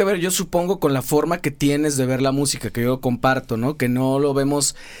mucho que ver, yo supongo, con la forma que tienes de ver la música, que yo comparto, ¿no? Que no lo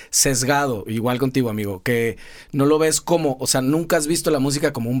vemos sesgado, igual contigo, amigo, que no lo ves como, o sea, nunca has visto la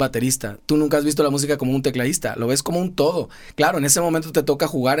música como un baterista, tú nunca has visto la música como un tecladista, lo ves como un todo. Claro, en ese momento te toca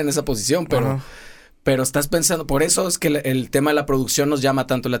jugar en esa posición, pero estás pensando, por eso es que el tema de la producción nos llama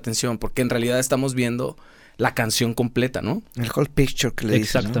tanto la atención, porque en realidad estamos viendo la canción completa, ¿no? El whole picture que le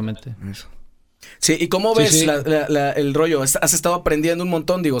dicen, exactamente, ¿no? Eso. Sí, ¿y cómo ves sí. el rollo? Has estado aprendiendo un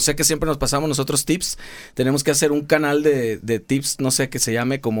montón, digo, sé que siempre nos pasamos nosotros tips, tenemos que hacer un canal de tips, no sé, que se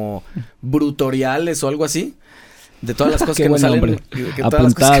llame como brutoriales o algo así, de todas las cosas que nos salen,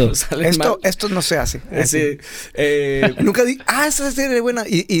 apuntado. Esto no se hace. Sí. Nunca esa es buena.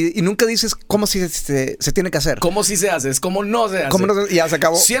 Y nunca dices cómo si se tiene que hacer. ¿Cómo sí se hace? Es como no se hace. Ya se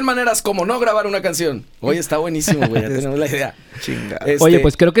acabó. 100 maneras como no grabar una canción. Oye, está buenísimo, güey. Ya tenemos la idea. Chingada. Oye,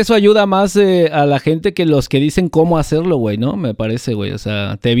 pues creo que eso ayuda más a la gente que los que dicen cómo hacerlo, güey, ¿no? Me parece, güey. O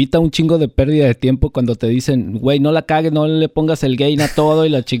sea, te evita un chingo de pérdida de tiempo cuando te dicen, güey, no la cagues, no le pongas el gain a todo y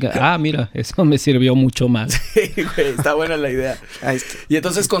la chinga. Mira, eso me sirvió mucho más. Sí, güey, está buena la idea. Ahí está. Y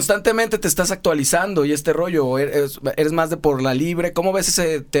entonces constantemente te estás actualizando y este rollo, eres más de por la libre. ¿Cómo ves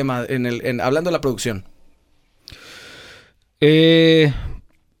ese tema hablando de la producción?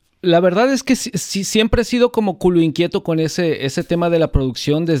 La verdad es que sí, siempre he sido como culo inquieto con ese tema de la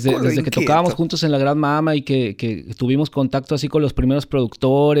producción desde que tocábamos juntos en la Gran Mama y que tuvimos contacto así con los primeros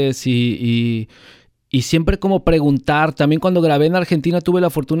productores y siempre como preguntar. También cuando grabé en Argentina tuve la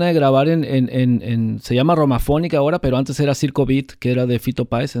fortuna de grabar se llama Romafónica ahora, pero antes era Circo Beat, que era de Fito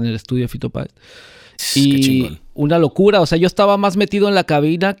Páez, en el estudio de Fito Páez. Y una locura, o sea, yo estaba más metido en la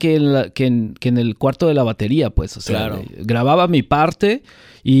cabina que en el cuarto de la batería, pues, o sea, claro. Grababa mi parte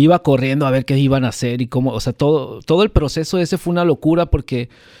y iba corriendo a ver qué iban a hacer y cómo, o sea, todo el proceso ese fue una locura porque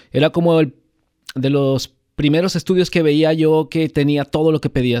era como de los primeros estudios que veía yo que tenía todo lo que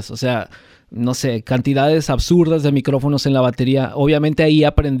pedías, o sea, no sé, cantidades absurdas de micrófonos en la batería. Obviamente ahí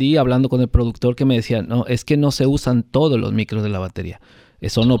aprendí hablando con el productor que me decía, no, es que no se usan todos los micros de la batería.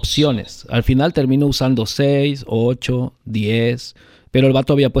 Son opciones. Al final termino usando 6, 8, 10, pero el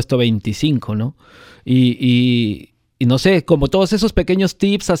vato había puesto 25, ¿no? Y no sé, como todos esos pequeños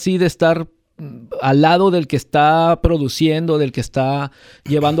tips así de estar al lado del que está produciendo, del que está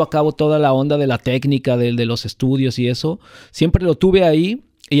llevando a cabo toda la onda de la técnica, de los estudios y eso, siempre lo tuve ahí.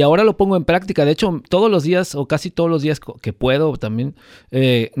 Y ahora lo pongo en práctica. De hecho, todos los días o casi todos los días que puedo también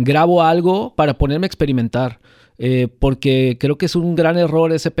grabo algo para ponerme a experimentar. Porque creo que es un gran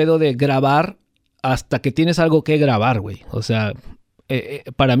error ese pedo de grabar hasta que tienes algo que grabar, güey. O sea,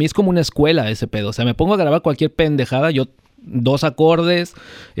 para mí es como una escuela ese pedo. O sea, me pongo a grabar cualquier pendejada. Yo 2 acordes,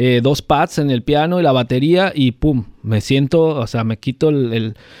 2 pads en el piano y la batería y pum, me siento, o sea, me quito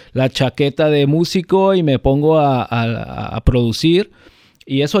la chaqueta de músico y me pongo a producir.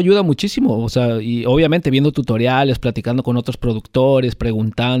 Y eso ayuda muchísimo, o sea, y obviamente viendo tutoriales, platicando con otros productores,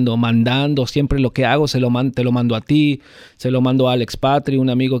 preguntando, mandando, siempre lo que hago te lo mando a ti, se lo mando a Alex Patri, un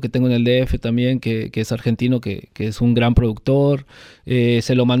amigo que tengo en el DF también, que es argentino, que es un gran productor,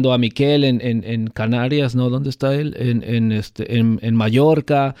 se lo mando a Miquel en Canarias, ¿no? ¿Dónde está él? En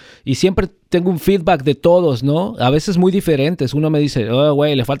Mallorca, y siempre tengo un feedback de todos, ¿no? A veces muy diferentes. Uno me dice, oh,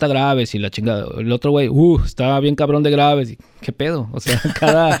 güey, le falta graves y la chingada. El otro, güey, está bien cabrón de graves. ¿Qué pedo? O sea,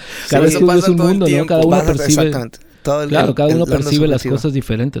 cada estudio es un mundo, ¿no? Cada uno percibe... Exactamente. Cada uno percibe las cosas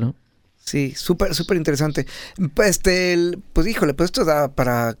diferentes, ¿no? Sí, súper interesante. Pues híjole, pues esto da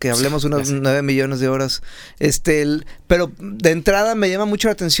para que hablemos unos 9 millones de horas. Pero de entrada me llama mucho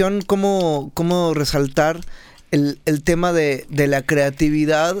la atención cómo resaltar el tema de la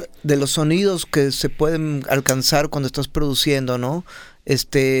creatividad, de los sonidos que se pueden alcanzar cuando estás produciendo, ¿no?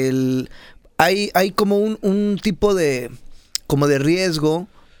 Hay como un tipo de riesgo,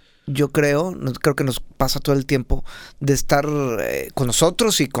 yo creo que nos pasa todo el tiempo, de estar con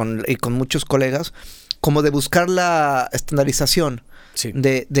nosotros y con muchos colegas, como de buscar la estandarización. Sí.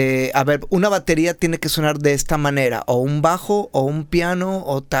 A ver, una batería tiene que sonar de esta manera, o un bajo, o un piano,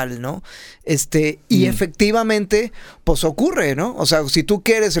 o tal, ¿no? Y efectivamente, pues ocurre, ¿no? O sea, si tú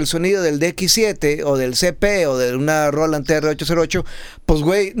quieres el sonido del DX7, o del CP, o de una Roland TR-808, pues,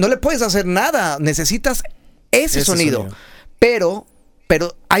 güey, no le puedes hacer nada. Necesitas ese sonido. Pero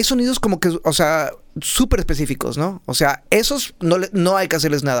hay sonidos como que, o sea, súper específicos, ¿no? O sea, esos no hay que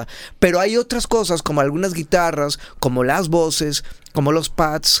hacerles nada. Pero hay otras cosas, como algunas guitarras, como las voces, como los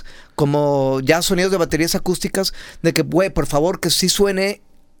pads, como ya sonidos de baterías acústicas, de que, güey, por favor, que sí suene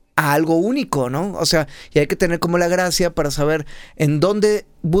a algo único, ¿no? O sea, y hay que tener como la gracia para saber en dónde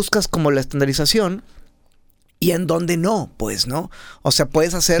buscas como la estandarización y en dónde no, pues, ¿no? O sea,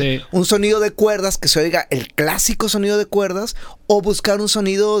 puedes hacer un sonido de cuerdas que se oiga el clásico sonido de cuerdas, o buscar un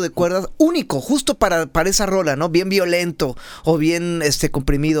sonido de cuerdas único, justo para esa rola, ¿no? Bien violento o bien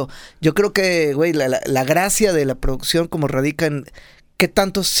comprimido. Yo creo que, güey, la gracia de la producción como radica en qué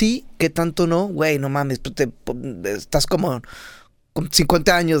tanto sí, qué tanto no. Güey, no mames, estás como con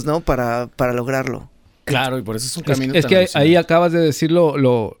 50 años, ¿no? Para lograrlo. Claro, y por eso es un camino es que ahí acabas de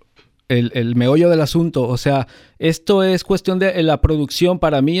decirlo el meollo del asunto. O sea, esto es cuestión de la producción.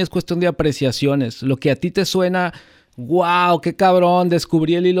 Para mí es cuestión de apreciaciones. Lo que a ti te suena, wow, qué cabrón,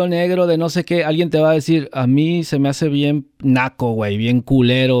 descubrí el hilo negro de no sé qué. Alguien te va a decir, a mí se me hace bien naco, güey, bien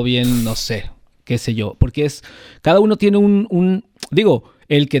culero, bien, no sé, qué sé yo. Porque cada uno tiene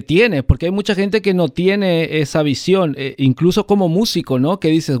el que tiene, porque hay mucha gente que no tiene esa visión, incluso como músico, ¿no? Que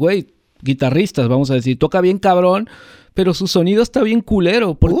dices, güey, guitarristas, vamos a decir, toca bien cabrón, pero su sonido está bien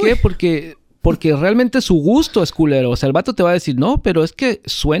culero. ¿Por qué? Porque realmente su gusto es culero. O sea, el vato te va a decir, no, pero es que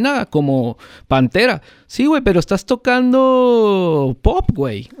suena como Pantera. Sí, güey, pero estás tocando pop,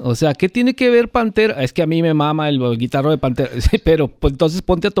 güey. O sea, ¿qué tiene que ver Pantera? Es que a mí me mama el guitarro de Pantera. Sí, pero pues, entonces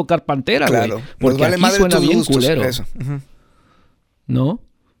ponte a tocar Pantera, güey. Claro. Porque vale aquí suena bien gustos, culero. Eso. Uh-huh. ¿No?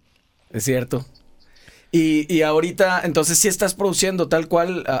 Es cierto. Y ahorita, entonces sí estás produciendo tal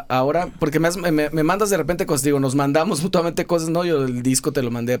cual ahora, porque me mandas de repente cosas, digo, nos mandamos mutuamente cosas, ¿no? Yo el disco te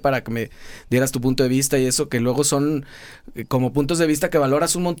lo mandé para que me dieras tu punto de vista y eso, que luego son como puntos de vista que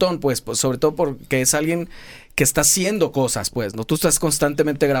valoras un montón, pues sobre todo porque es alguien que está haciendo cosas, pues, ¿no? Tú estás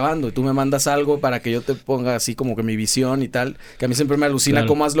constantemente grabando y tú me mandas algo para que yo te ponga así como que mi visión y tal, que a mí siempre me alucina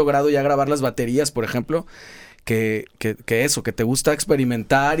cómo has logrado ya grabar las baterías, por ejemplo. Que te gusta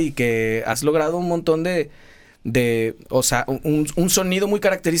experimentar y que has logrado un montón de o sea, un sonido muy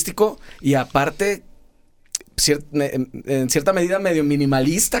característico y aparte en cierta medida medio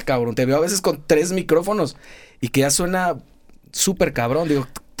minimalista, cabrón. Te veo a veces con 3 micrófonos y que ya suena súper cabrón. Digo,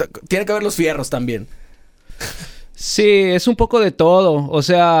 tiene que haber los fierros también. Sí, es un poco de todo. O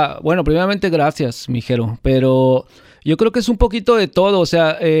sea, bueno, primeramente gracias, mijero, pero yo creo que es un poquito de todo. O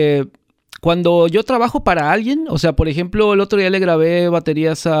sea, cuando yo trabajo para alguien, o sea, por ejemplo, el otro día le grabé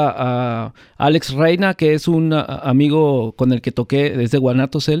baterías a Alex Reina, que es un amigo con el que toqué desde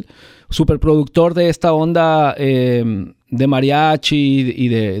Guanatos, él, superproductor de esta onda de mariachi y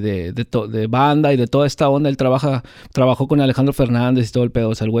de banda y de toda esta onda. Él trabajó con Alejandro Fernández y todo el pedo.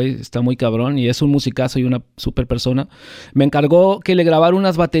 O sea, el güey está muy cabrón y es un musicazo y una super persona. Me encargó que le grabara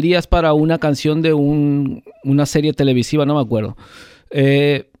unas baterías para una canción de una serie televisiva, no me acuerdo.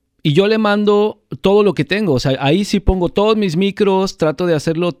 Y yo le mando todo lo que tengo. O sea, ahí sí pongo todos mis micros, trato de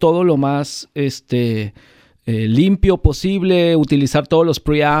hacerlo todo lo más limpio posible, utilizar todos los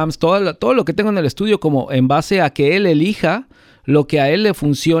preamps, todo lo que tengo en el estudio como en base a que él elija lo que a él le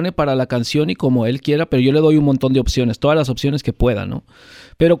funcione para la canción y como él quiera, pero yo le doy un montón de opciones, todas las opciones que pueda, ¿no?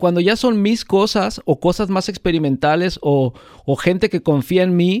 Pero cuando ya son mis cosas o cosas más experimentales o gente que confía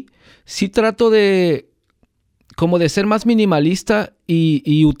en mí, sí trato de ser más minimalista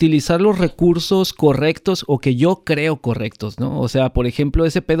y utilizar los recursos correctos o que yo creo correctos, ¿no? O sea, por ejemplo,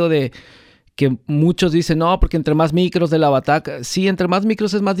 ese pedo de que muchos dicen, no, porque entre más micros de la bataca. Sí, entre más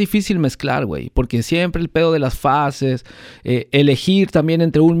micros es más difícil mezclar, güey, porque siempre el pedo de las fases, elegir también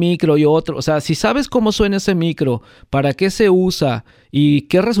entre un micro y otro. O sea, si sabes cómo suena ese micro, para qué se usa y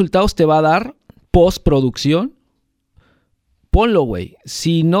qué resultados te va a dar postproducción, ponlo, güey.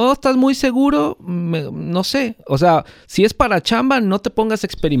 Si no estás muy seguro, no sé. O sea, si es para chamba, no te pongas a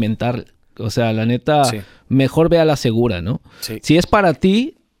experimentar. O sea, la neta, mejor ve a la segura, ¿no? Sí. Si es para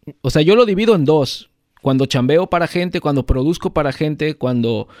ti, o sea, yo lo divido en dos. Cuando chambeo para gente, cuando produzco para gente,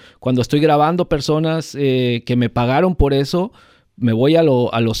 cuando estoy grabando personas que me pagaron por eso, me voy a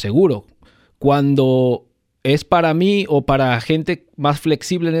lo seguro. Cuando es para mí o para gente más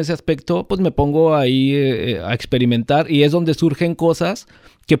flexible en ese aspecto, pues me pongo ahí a experimentar y es donde surgen cosas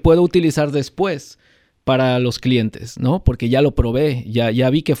que puedo utilizar después para los clientes, ¿no? Porque ya lo probé, ya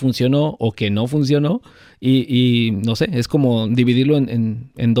vi que funcionó o que no funcionó y no sé, es como dividirlo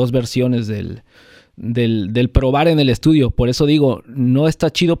en dos versiones del probar en el estudio. Por eso digo, no está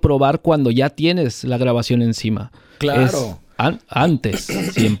chido probar cuando ya tienes la grabación encima. Claro. Es antes,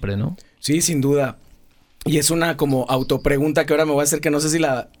 siempre, ¿no? Sí, sin duda. Y es una como autopregunta que ahora me voy a hacer, que no sé si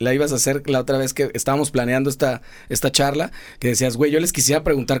la ibas a hacer la otra vez que estábamos planeando esta charla, que decías, güey, yo les quisiera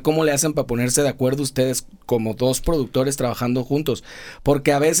preguntar cómo le hacen para ponerse de acuerdo ustedes como dos productores trabajando juntos.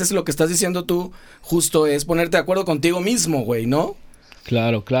 Porque a veces lo que estás diciendo tú justo es ponerte de acuerdo contigo mismo, güey, ¿no?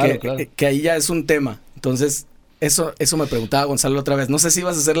 Claro. Que ahí ya es un tema. Entonces, eso me preguntaba Gonzalo otra vez. No sé si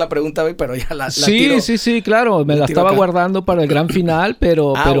ibas a hacer la pregunta hoy, pero ya la tiro. Sí, claro. Me la estaba acá guardando para el gran final,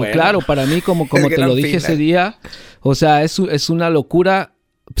 pero bueno. Claro, para mí, como te lo dije ese día, o sea, es una locura.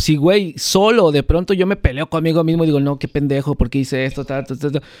 Si, güey, solo de pronto yo me peleo conmigo mismo y digo, no, qué pendejo, ¿por qué hice esto?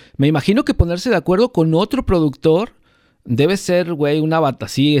 Me imagino que ponerse de acuerdo con otro productor debe ser, güey, una bata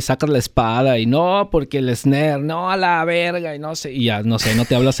así, sacas la espada y no, porque el snare, no, a la verga, y no sé, y ya, no sé, no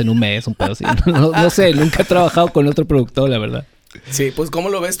te hablas en un mes, un pedo así. No sé, nunca he trabajado con otro productor, la verdad. Sí, pues, ¿cómo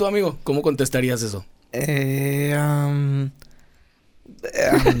lo ves tú, amigo? ¿Cómo contestarías eso? A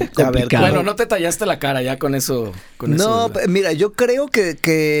ver, bueno, no te tallaste la cara ya con eso. Mira, yo creo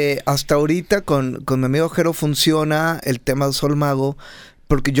que hasta ahorita con mi amigo Jero funciona el tema de SolMago,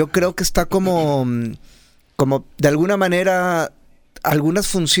 porque yo creo que está como de alguna manera algunas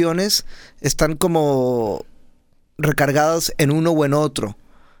funciones están como recargadas en uno o en otro,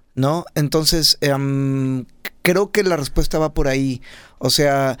 ¿no? Entonces, creo que la respuesta va por ahí. O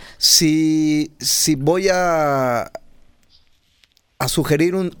sea, si voy a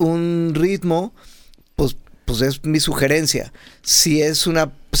sugerir un ritmo, pues es mi sugerencia. Si es una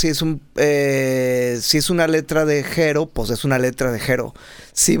letra de Jero, pues es una letra de Jero.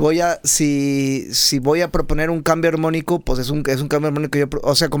 Si voy a proponer un cambio armónico, pues es un cambio armónico.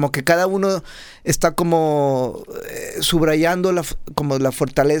 O sea, como que cada uno está como subrayando la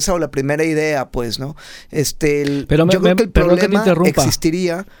fortaleza o la primera idea, pues, ¿no? Pero yo creo que el problema que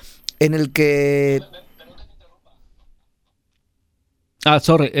existiría en el que...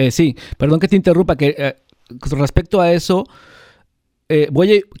 Sí, perdón que te interrumpa, que respecto a eso,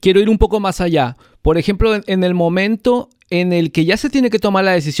 quiero ir un poco más allá. Por ejemplo, en el momento en el que ya se tiene que tomar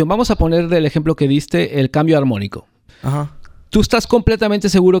la decisión, vamos a poner del ejemplo que diste, el cambio armónico. Ajá. ¿Tú estás completamente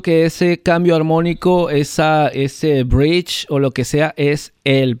seguro que ese cambio armónico, ese bridge o lo que sea, es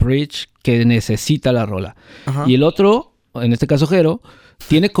el bridge que necesita la rola? Ajá. Y el otro, en este caso Jero,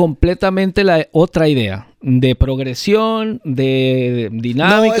 tiene completamente la otra idea de progresión, de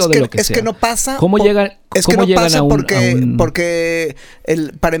dinámica o de lo que sea. Es que no pasa. ¿Cómo llegan a un... Porque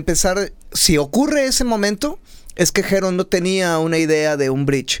para empezar, si ocurre ese momento, es que Jero no tenía una idea de un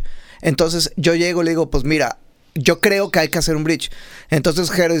bridge. Entonces yo llego y le digo, pues mira, yo creo que hay que hacer un bridge. Entonces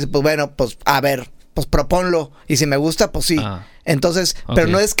Jero dice, pues bueno, pues a ver, pues proponlo. Y si me gusta, pues sí. Entonces, okay. Pero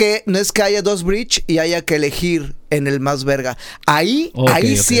no es que haya dos bridge y haya que elegir en el más verga. Ahí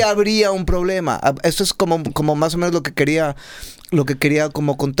sí habría un problema. Eso es como más o menos lo que quería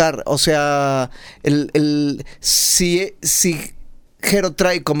como contar. O sea, si Jero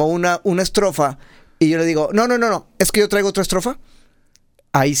trae como una estrofa y yo le digo, no, es que yo traigo otra estrofa.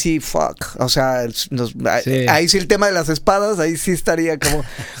 Ahí sí, fuck. O sea, ahí sí el tema de las espadas, ahí sí estaría como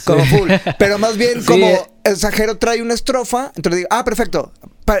full. Pero más bien como el Jero trae una estrofa, entonces digo, perfecto,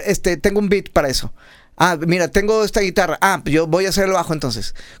 tengo un beat para eso. Mira, tengo esta guitarra. Yo voy a hacer el bajo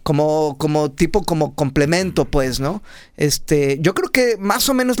entonces. Como complemento, pues, ¿no? Yo creo que más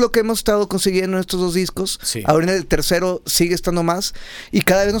o menos lo que hemos estado consiguiendo en estos dos discos. Sí. Ahora en el tercero sigue estando más. Y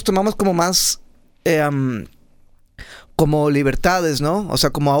cada vez nos tomamos como más... como libertades, ¿no? O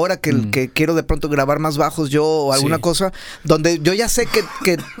sea, como ahora que quiero de pronto grabar más bajos yo o alguna cosa, donde yo ya sé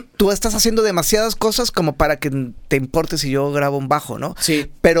que tú estás haciendo demasiadas cosas como para que te importe si yo grabo un bajo, ¿no?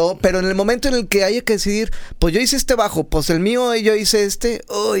 Sí. Pero en el momento en el que haya que decidir, pues yo hice este bajo, pues el mío y yo hice es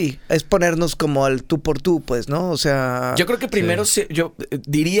ponernos como al tú por tú, pues, ¿no? O sea... Yo creo que primero, yo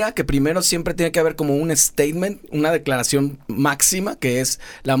diría que primero siempre tiene que haber como un statement, una declaración máxima, que es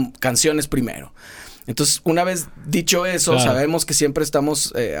la canción es primero. Entonces, una vez dicho eso, sabemos que siempre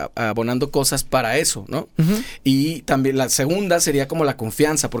estamos abonando cosas para eso, ¿no? Y también la segunda sería como la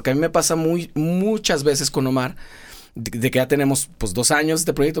confianza, porque a mí me pasa muchas veces con Omar, de que ya tenemos pues 2 años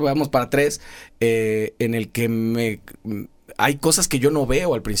este proyecto, vamos para 3, en el que hay cosas que yo no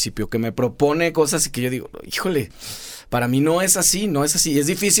veo al principio, que me propone cosas y que yo digo, híjole, para mí no es así, no es así. Es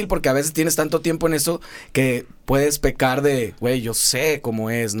difícil porque a veces tienes tanto tiempo en eso que puedes pecar de, güey, yo sé cómo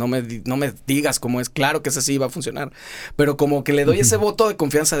es, no me digas cómo es, claro que es así, va a funcionar. Pero como que le doy ese voto de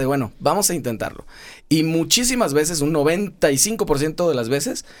confianza de, bueno, vamos a intentarlo. Y muchísimas veces, un 95% de las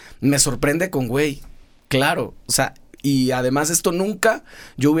veces, me sorprende con, güey, claro, o sea, y además esto nunca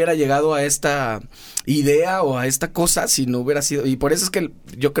yo hubiera llegado a esta idea o a esta cosa si no hubiera sido, y por eso es que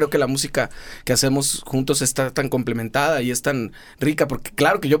yo creo que la música que hacemos juntos está tan complementada y es tan rica, porque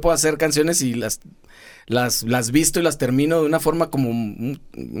claro que yo puedo hacer canciones y las visto y las termino de una forma como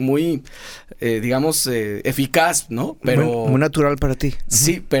muy digamos, eficaz, ¿no? Pero muy natural para ti.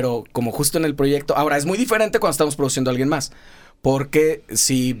 Sí, pero como justo en el proyecto, ahora es muy diferente cuando estamos produciendo a alguien más. Porque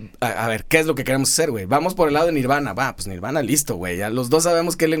si, a ver, ¿qué es lo que queremos hacer, güey? Vamos por el lado de Nirvana. Va, pues Nirvana, listo, güey. Ya los dos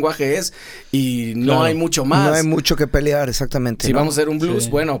sabemos qué lenguaje es y no hay mucho más. No hay mucho que pelear, exactamente. Si vamos a hacer un blues,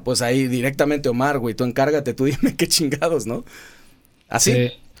 bueno, pues ahí directamente Omar, güey. Tú encárgate, tú dime qué chingados, ¿no? ¿Así?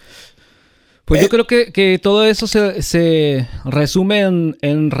 Sí. Pues yo creo que todo eso se resume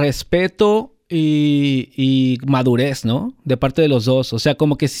en respeto y madurez, ¿no? De parte de los dos. O sea,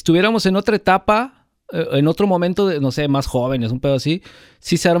 como que si estuviéramos en otra etapa, en otro momento, no sé, más jóvenes, un pedo así,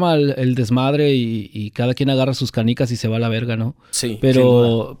 sí se arma el desmadre y cada quien agarra sus canicas y se va a la verga, ¿no? Sí.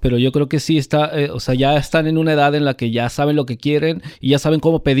 Pero yo creo que sí está, o sea, ya están en una edad en la que ya saben lo que quieren y ya saben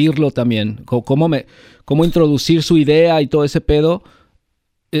cómo pedirlo también, cómo introducir su idea y todo ese pedo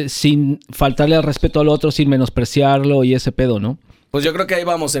sin faltarle al respeto al otro, sin menospreciarlo y ese pedo, ¿no? Pues yo creo que ahí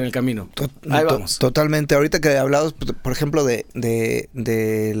vamos en el camino. Ahí vamos. Totalmente. Ahorita que hablabas, por ejemplo, de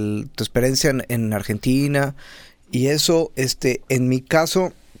tu experiencia en Argentina y eso, en mi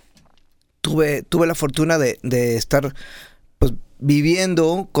caso, tuve la fortuna de estar pues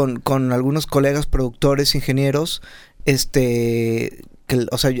viviendo con algunos colegas productores, ingenieros,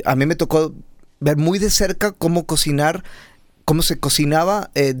 o sea, a mí me tocó ver muy de cerca cómo se cocinaba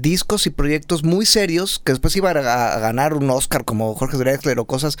discos y proyectos muy serios que después iban a ganar un Oscar como Jorge Drexler o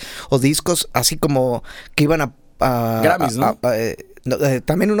cosas, o discos así como que iban a Grammys, ¿no?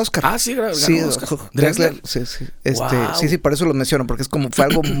 También un Oscar. Ah, sí, ganó Oscar. Drexler. Sí. Wow. Sí, por eso lo menciono, porque fue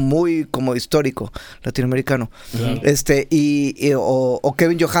algo muy como histórico latinoamericano. Uh-huh. O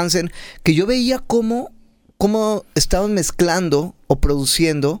Kevin Johansen, que yo veía cómo estaban mezclando o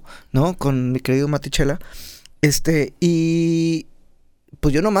produciendo, ¿no? Con mi querido Matichela. Y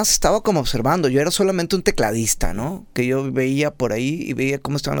pues yo nomás estaba como observando, yo era solamente un tecladista, ¿no? Que yo veía por ahí y veía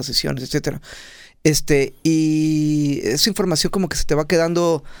cómo estaban las sesiones, etcétera. Y esa información como que se te va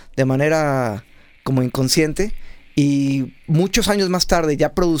quedando de manera como inconsciente, y muchos años más tarde,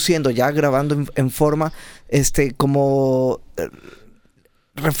 ya produciendo, ya grabando en forma, como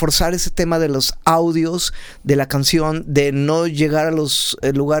reforzar ese tema de los audios de la canción, de no llegar a los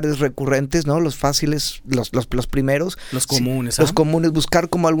lugares recurrentes, ¿no? Los fáciles, los primeros. Los comunes, Los comunes, buscar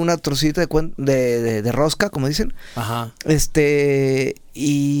como alguna trocita de rosca, como dicen. Ajá.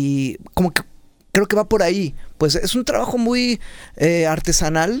 Y como que creo que va por ahí. Pues es un trabajo muy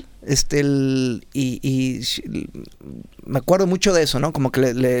artesanal, y me acuerdo mucho de eso, ¿no? Como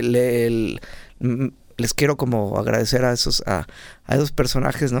que les quiero como agradecer a esos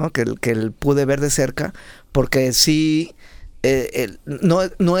personajes, ¿no? Que pude ver de cerca, porque sí,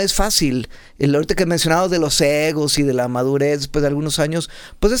 no es fácil. Ahorita que he mencionado de los egos y de la madurez después de algunos años,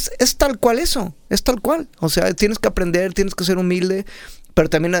 pues es tal cual eso, es tal cual. O sea, tienes que aprender, tienes que ser humilde, pero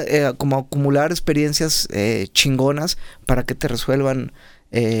también como acumular experiencias chingonas para que te resuelvan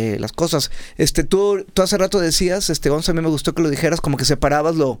las cosas. Tú hace rato decías, Gonza, a mí me gustó que lo dijeras, como que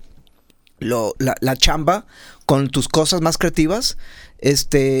separabas la chamba con tus cosas más creativas.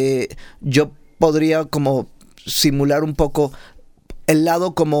 Yo podría como simular un poco el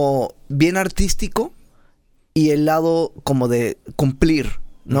lado como bien artístico y el lado como de cumplir,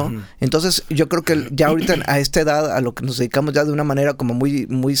 ¿no? Uh-huh. Entonces yo creo que ya ahorita a esta edad, a lo que nos dedicamos ya de una manera como muy,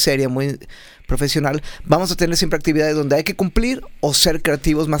 muy seria, muy profesional, vamos a tener siempre actividades donde hay que cumplir o ser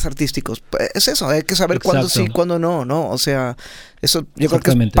creativos más artísticos. Es eso, hay que saber cuándo sí, cuándo no, ¿no? O sea, eso yo creo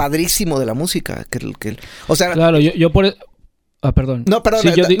que es padrísimo de la música. O sea, claro, yo por... perdón. No, perdón.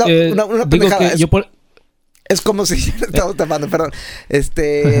 Sí, una pendejada. Es como si yo le estaba tapando, perdón.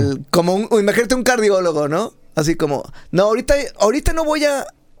 Imagínate un cardiólogo, ¿no? Así como, no, ahorita no voy a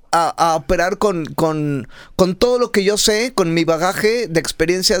a operar con todo lo que yo sé, con mi bagaje de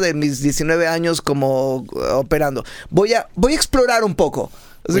experiencia de mis 19 años como operando. Voy a explorar un poco.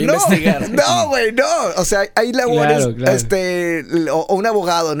 O sea, no, güey, no. O sea, hay labores, claro. O un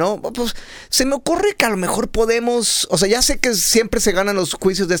abogado, ¿no? Pues se me ocurre que a lo mejor podemos, o sea, ya sé que siempre se ganan los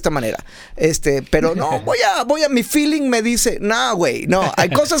juicios de esta manera, pero no, voy a, mi feeling me dice, no, güey, no, hay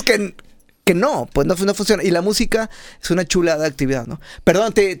cosas que no, pues no funciona. Y la música es una chulada actividad, ¿no?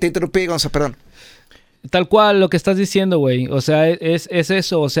 Perdón, te interrumpí, Gonza, perdón. Tal cual lo que estás diciendo, güey. O sea, es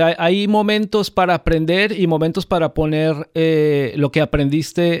eso. O sea, hay momentos para aprender y momentos para poner lo que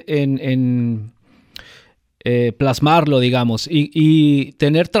aprendiste en plasmarlo, digamos. Y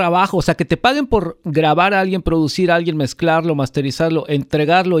tener trabajo. O sea, que te paguen por grabar a alguien, producir a alguien, mezclarlo, masterizarlo,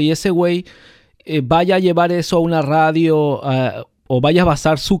 entregarlo y ese güey vaya a llevar eso a una radio o vaya a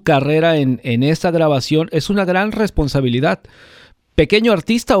basar su carrera en esa grabación. Es una gran responsabilidad. Pequeño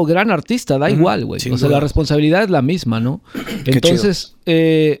artista o gran artista, da igual, güey. O sea, la responsabilidad es la misma, ¿no? Entonces,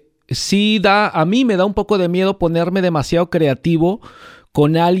 sí a mí me da un poco de miedo ponerme demasiado creativo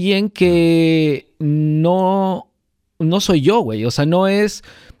con alguien que no soy yo, güey. O sea, no es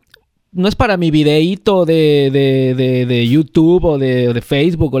para mi videíto de YouTube o de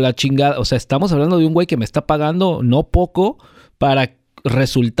Facebook o la chingada. O sea, estamos hablando de un güey que me está pagando no poco para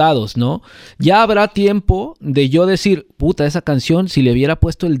resultados, ¿no? Ya habrá tiempo de yo decir, puta, esa canción, si le hubiera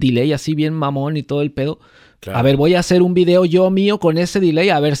puesto el delay así bien mamón y todo el pedo, claro. A ver, voy a hacer un video yo mío con ese delay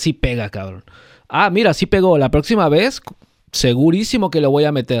a ver si pega, cabrón. Ah, mira, sí pegó. La próxima vez, segurísimo que lo voy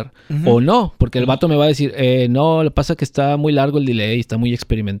a meter. O no, porque el vato me va a decir, no, lo que pasa es que está muy largo el delay, está muy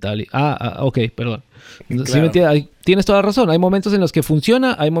experimental. Ok, perdón. Claro. ¿Sí me entiendes? Tienes toda la razón. Hay momentos en los que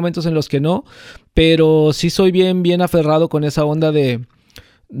funciona, hay momentos en los que no, pero sí soy bien aferrado con esa onda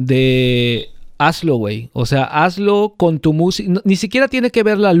de hazlo, güey. O sea, hazlo con tu música. Ni siquiera tiene que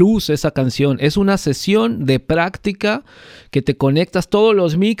ver la luz esa canción. Es una sesión de práctica que te conectas todos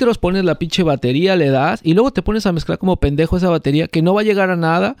los micros, pones la pinche batería, le das y luego te pones a mezclar como pendejo esa batería que no va a llegar a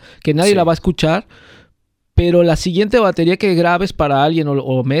nada, que nadie la va a escuchar. Pero la siguiente batería que grabes para alguien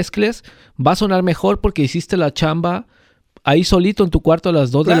o mezcles va a sonar mejor porque hiciste la chamba ahí solito en tu cuarto a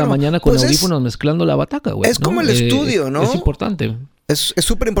las 2 de la mañana con audífonos mezclando la bataca, güey. Es como el estudio, ¿no? Es importante. Es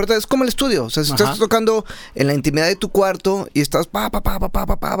súper importante, es como el estudio. O sea, si estás tocando en la intimidad de tu cuarto y estás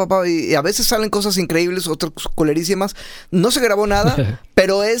y a veces salen cosas increíbles, otras culerísimas. No se grabó nada,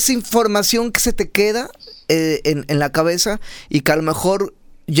 pero es información que se te queda en la cabeza y que a lo mejor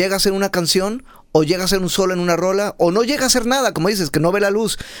llega a ser una canción o llega a ser un solo en una rola, o no llega a ser nada, como dices, que no ve la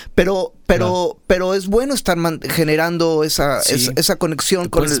luz, pero es bueno estar generando esa conexión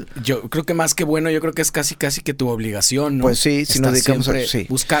con el... Yo creo que más que bueno, yo creo que es casi que tu obligación, ¿no? Pues sí, si nos dedicamos a eso,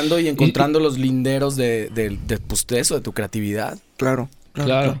 buscando y encontrando los linderos de eso, de tu creatividad. Claro.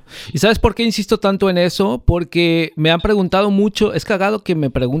 ¿Y sabes por qué insisto tanto en eso? Porque me han preguntado mucho, es cagado que me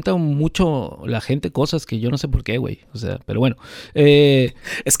preguntan mucho la gente cosas que yo no sé por qué, güey. O sea, pero bueno.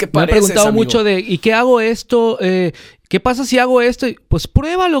 Es que pareces, me han preguntado amigo. Mucho de, ¿y qué hago esto? ¿Qué pasa si hago esto? Pues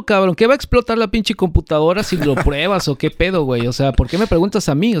pruébalo, cabrón. ¿Qué va a explotar la pinche computadora si lo pruebas o qué pedo, güey? O sea, ¿por qué me preguntas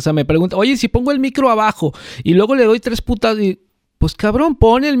a mí? O sea, me preguntan, oye, si pongo el micro abajo y luego le doy 3 putas y... Pues cabrón,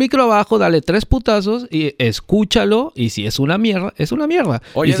 pone el micro abajo, dale 3 putazos y escúchalo. Y si es una mierda, es una mierda.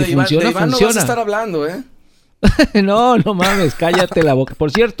 Oye, y si de Iván, funciona, no vas a estar hablando, ¿eh? No mames, cállate la boca.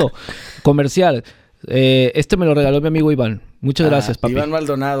 Por cierto, comercial. Me lo regaló mi amigo Iván. Muchas gracias, papi. Iván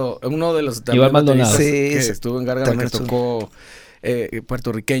Maldonado, uno de los Iván Maldonado. que estuvo en Gárgame, que tocó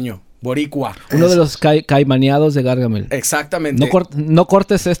puertorriqueño. Boricua. Uno de los caimaneados de Gargamel. Exactamente. No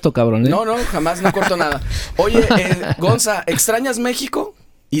cortes esto, cabrón, ¿eh? No, jamás no corto nada. Oye, Gonza, ¿extrañas México?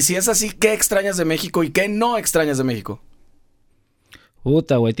 Y si es así, ¿qué extrañas de México y qué no extrañas de México?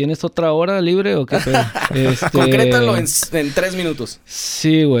 Puta, güey, ¿tienes otra hora libre o qué pedo? Concrétalo en 3 minutos.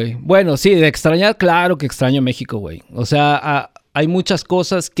 Sí, güey. Bueno, sí, de extrañar, claro que extraño México, güey. O sea, hay muchas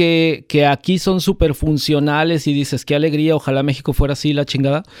cosas que aquí son súper funcionales y dices, qué alegría, ojalá México fuera así, la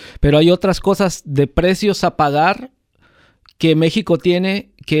chingada. Pero hay otras cosas de precios a pagar que México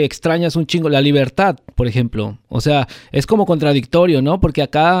tiene que extrañas un chingo. La libertad, por ejemplo. O sea, es como contradictorio, ¿no? Porque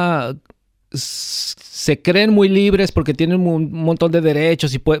acá se creen muy libres porque tienen un montón de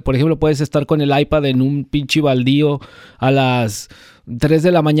derechos y, por ejemplo, puedes estar con el iPad en un pinche baldío a las 3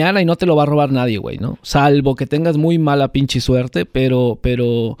 de la mañana y no te lo va a robar nadie, güey, ¿no? Salvo que tengas muy mala pinche suerte, pero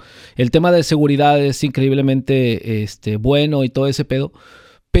el tema de seguridad es increíblemente bueno y todo ese pedo.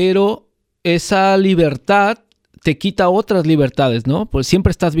 Pero esa libertad te quita otras libertades, ¿no? Pues siempre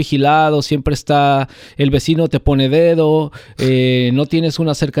estás vigilado, siempre está el vecino te pone dedo, no tienes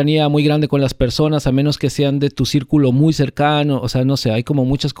una cercanía muy grande con las personas a menos que sean de tu círculo muy cercano, o sea, no sé, hay como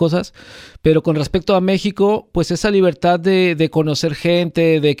muchas cosas, pero con respecto a México, pues esa libertad de conocer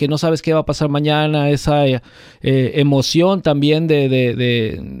gente, de que no sabes qué va a pasar mañana, esa emoción también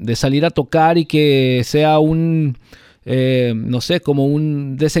de salir a tocar y que sea un... no sé, como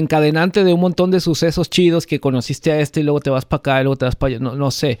un desencadenante de un montón de sucesos chidos que conociste a este y luego te vas para acá y luego te vas para allá,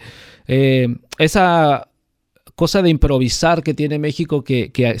 no sé. Esa cosa de improvisar que tiene México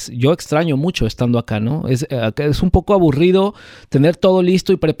que yo extraño mucho estando acá, ¿no? Es un poco aburrido tener todo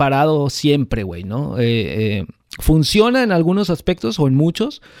listo y preparado siempre, güey, ¿no? Funciona en algunos aspectos o en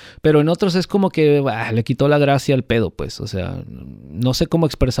muchos, pero en otros es como que le quitó la gracia al pedo, pues, o sea, no sé cómo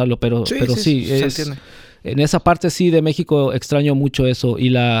expresarlo, pero sí se entiende. En esa parte sí de México extraño mucho eso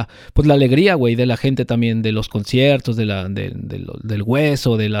y pues la alegría, güey, de la gente también, de los conciertos, del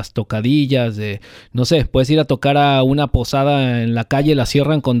hueso, de las tocadillas, no sé, puedes ir a tocar a una posada en la calle, la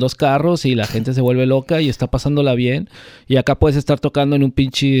cierran con 2 carros y la gente se vuelve loca y está pasándola bien, y acá puedes estar tocando en un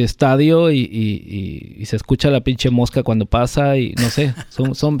pinche estadio y se escucha la pinche mosca cuando pasa y no sé,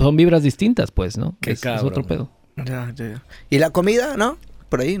 son vibras distintas, pues, ¿no? Es otro pedo. Ya. ¿Y la comida, no?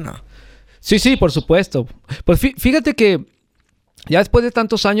 Por ahí, no. Sí, por supuesto. Pues fíjate que ya después de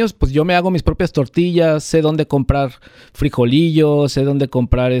tantos años, pues yo me hago mis propias tortillas, sé dónde comprar frijolillos, sé dónde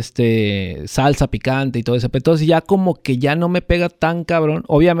comprar salsa picante y todo eso. Entonces ya como que ya no me pega tan cabrón.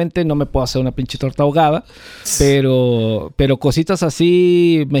 Obviamente no me puedo hacer una pinche torta ahogada, pero cositas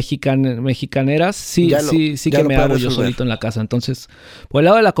así mexicaneras, sí que me hago yo solito en la casa. Entonces, por el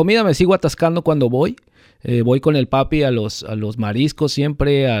lado de la comida me sigo atascando cuando voy. Voy con el papi a los mariscos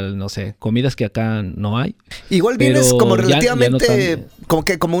siempre, no sé, comidas que acá no hay. Igual vienes como relativamente,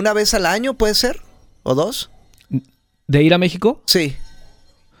 ya como una vez al año, ¿puede ser? ¿O 2? ¿De ir a México? Sí.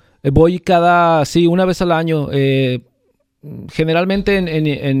 Voy una vez al año. Generalmente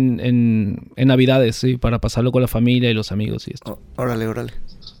en Navidades, sí, para pasarlo con la familia y los amigos y esto. Órale.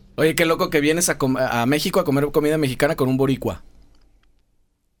 Oye, qué loco que vienes a México a comer comida mexicana con un boricua.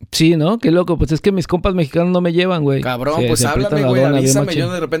 Sí, ¿no? Qué loco. Pues es que mis compas mexicanos no me llevan, güey. Cabrón, pues háblame, güey, avísame.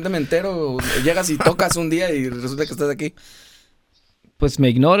 Yo de repente me entero. Llegas y tocas un día y resulta que estás aquí. Pues me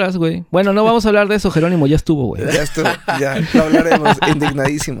ignoras, güey. Bueno, no vamos a hablar de eso, Jerónimo. Ya estuvo, güey. Ya lo hablaremos.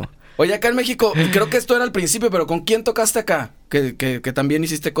 Indignadísimo. Oye, acá en México, creo que esto era al principio, pero ¿con quién tocaste acá? Que también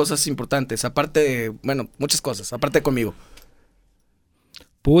hiciste cosas importantes. Aparte, muchas cosas. Aparte conmigo.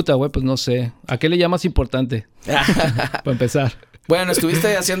 Puta, güey, pues no sé. ¿A qué le llamas importante? Para empezar. Bueno,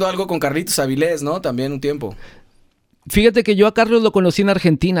 estuviste haciendo algo con Carlitos Avilés, ¿no? También un tiempo. Fíjate que yo a Carlos lo conocí en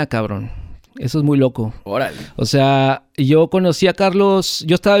Argentina, cabrón. Eso es muy loco. Órale. O sea, yo conocí a Carlos...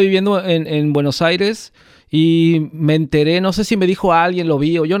 Yo estaba viviendo en Buenos Aires y me enteré... No sé si me dijo a alguien, lo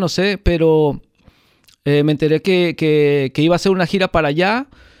vi o yo no sé, pero me enteré que iba a hacer una gira para allá.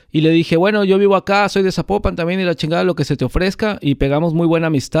 Y le dije, bueno, yo vivo acá, soy de Zapopan también y la chingada, lo que se te ofrezca. Y pegamos muy buena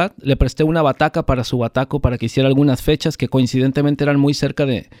amistad. Le presté una bataca para su bataco para que hiciera algunas fechas que coincidentemente eran muy cerca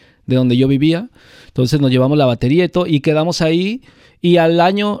de donde yo vivía. Entonces nos llevamos la batería y todo y quedamos ahí. Y al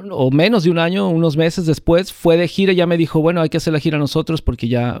año, o menos de un año, unos meses después, fue de gira y ya me dijo, bueno, hay que hacer la gira nosotros porque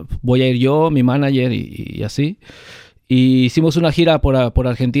ya voy a ir yo, mi manager y así. Y hicimos una gira por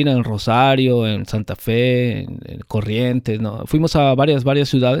Argentina, en Rosario, en Santa Fe, en Corrientes, ¿no? Fuimos a varias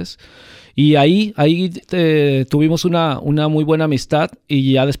ciudades. Y ahí tuvimos una muy buena amistad.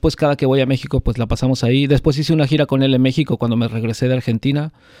 Y ya después, cada que voy a México, pues la pasamos ahí. Después hice una gira con él en México cuando me regresé de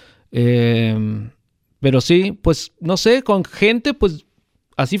Argentina. Pero sí, pues, no sé, con gente, pues,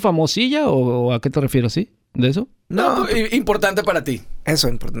 así famosilla, ¿o a qué te refieres, sí? ¿De eso? No, importante para ti. Eso,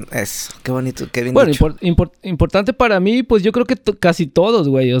 qué bonito, qué bien bueno, dicho. Importante para mí, pues yo creo que casi todos,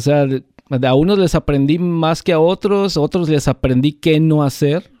 güey. O sea, a unos les aprendí más que a otros les aprendí qué no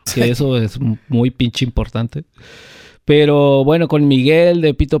hacer, que eso es muy pinche importante. Pero bueno, con Miguel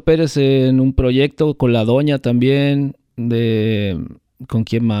de Pito Pérez en un proyecto, con la doña también, ¿con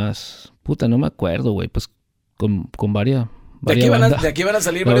quién más? Puta, no me acuerdo, güey, pues con varias. De aquí van a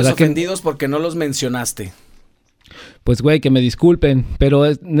salir varios ofendidos porque no los mencionaste. Pues, güey, que me disculpen, pero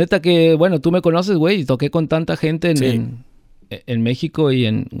es neta que, bueno, tú me conoces, güey, y toqué con tanta gente en México y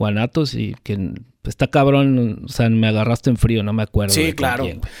en Guanatos y que está cabrón, o sea, me agarraste en frío, no me acuerdo. Sí, claro.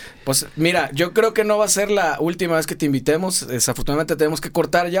 Pues mira, yo creo que no va a ser la última vez que te invitemos. Desafortunadamente tenemos que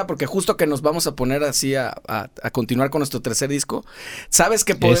cortar ya porque justo que nos vamos a poner así a continuar con nuestro tercer disco. Sabes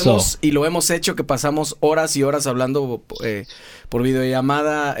que podemos, y lo hemos hecho, que pasamos horas y horas hablando por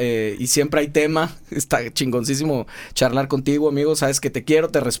videollamada y siempre hay tema. Está chingoncísimo charlar contigo, amigo. Sabes que te quiero,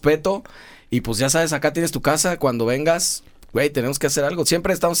 te respeto y pues ya sabes, acá tienes tu casa. Cuando vengas, güey, tenemos que hacer algo.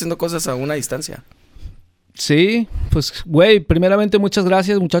 Siempre estamos haciendo cosas a una distancia. Sí, pues, güey, primeramente muchas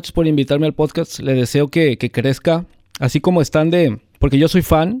gracias, muchachos, por invitarme al podcast. Les deseo que crezca, así como están porque yo soy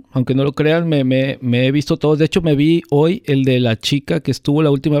fan, aunque no lo crean, me he visto todos. De hecho, me vi hoy el de la chica que estuvo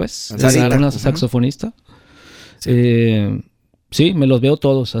la última vez, una saxofonista. Sí, me los veo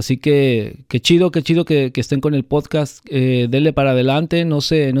todos, así que qué chido que estén con el podcast. Denle para adelante, no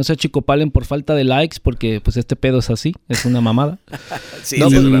se achicopalen por falta de likes, porque pues este pedo es así, es una mamada. Sí, no,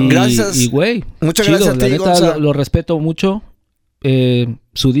 pues, gracias. Y güey, muchas chido, gracias a ti, la neta, Gonza. lo respeto mucho.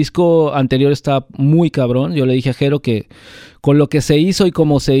 Su disco anterior está muy cabrón. Yo le dije a Jero que con lo que se hizo y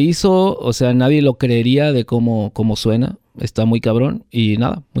cómo se hizo, o sea, nadie lo creería de cómo suena. Está muy cabrón. Y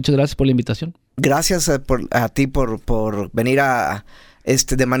nada, muchas gracias por la invitación. Gracias a ti por venir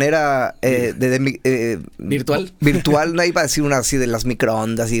de manera virtual. No iba a decir una así de las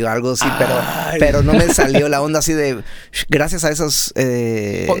microondas y algo así, pero no me salió la onda así de gracias a esos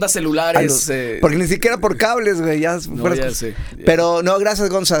ondas celulares, porque ni siquiera por cables, güey, ya sé. Pero no, gracias,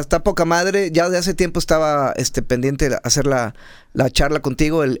 Gonza, está poca madre. Ya de hace tiempo estaba pendiente de hacer la charla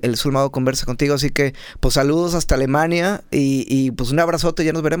contigo, el SolMago Conversa contigo, así que pues saludos hasta Alemania y pues un abrazote,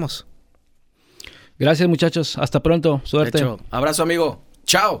 ya nos veremos. Gracias, muchachos. Hasta pronto. Suerte. Abrazo, amigo.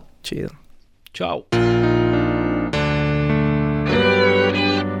 Chao. Chido. Chao.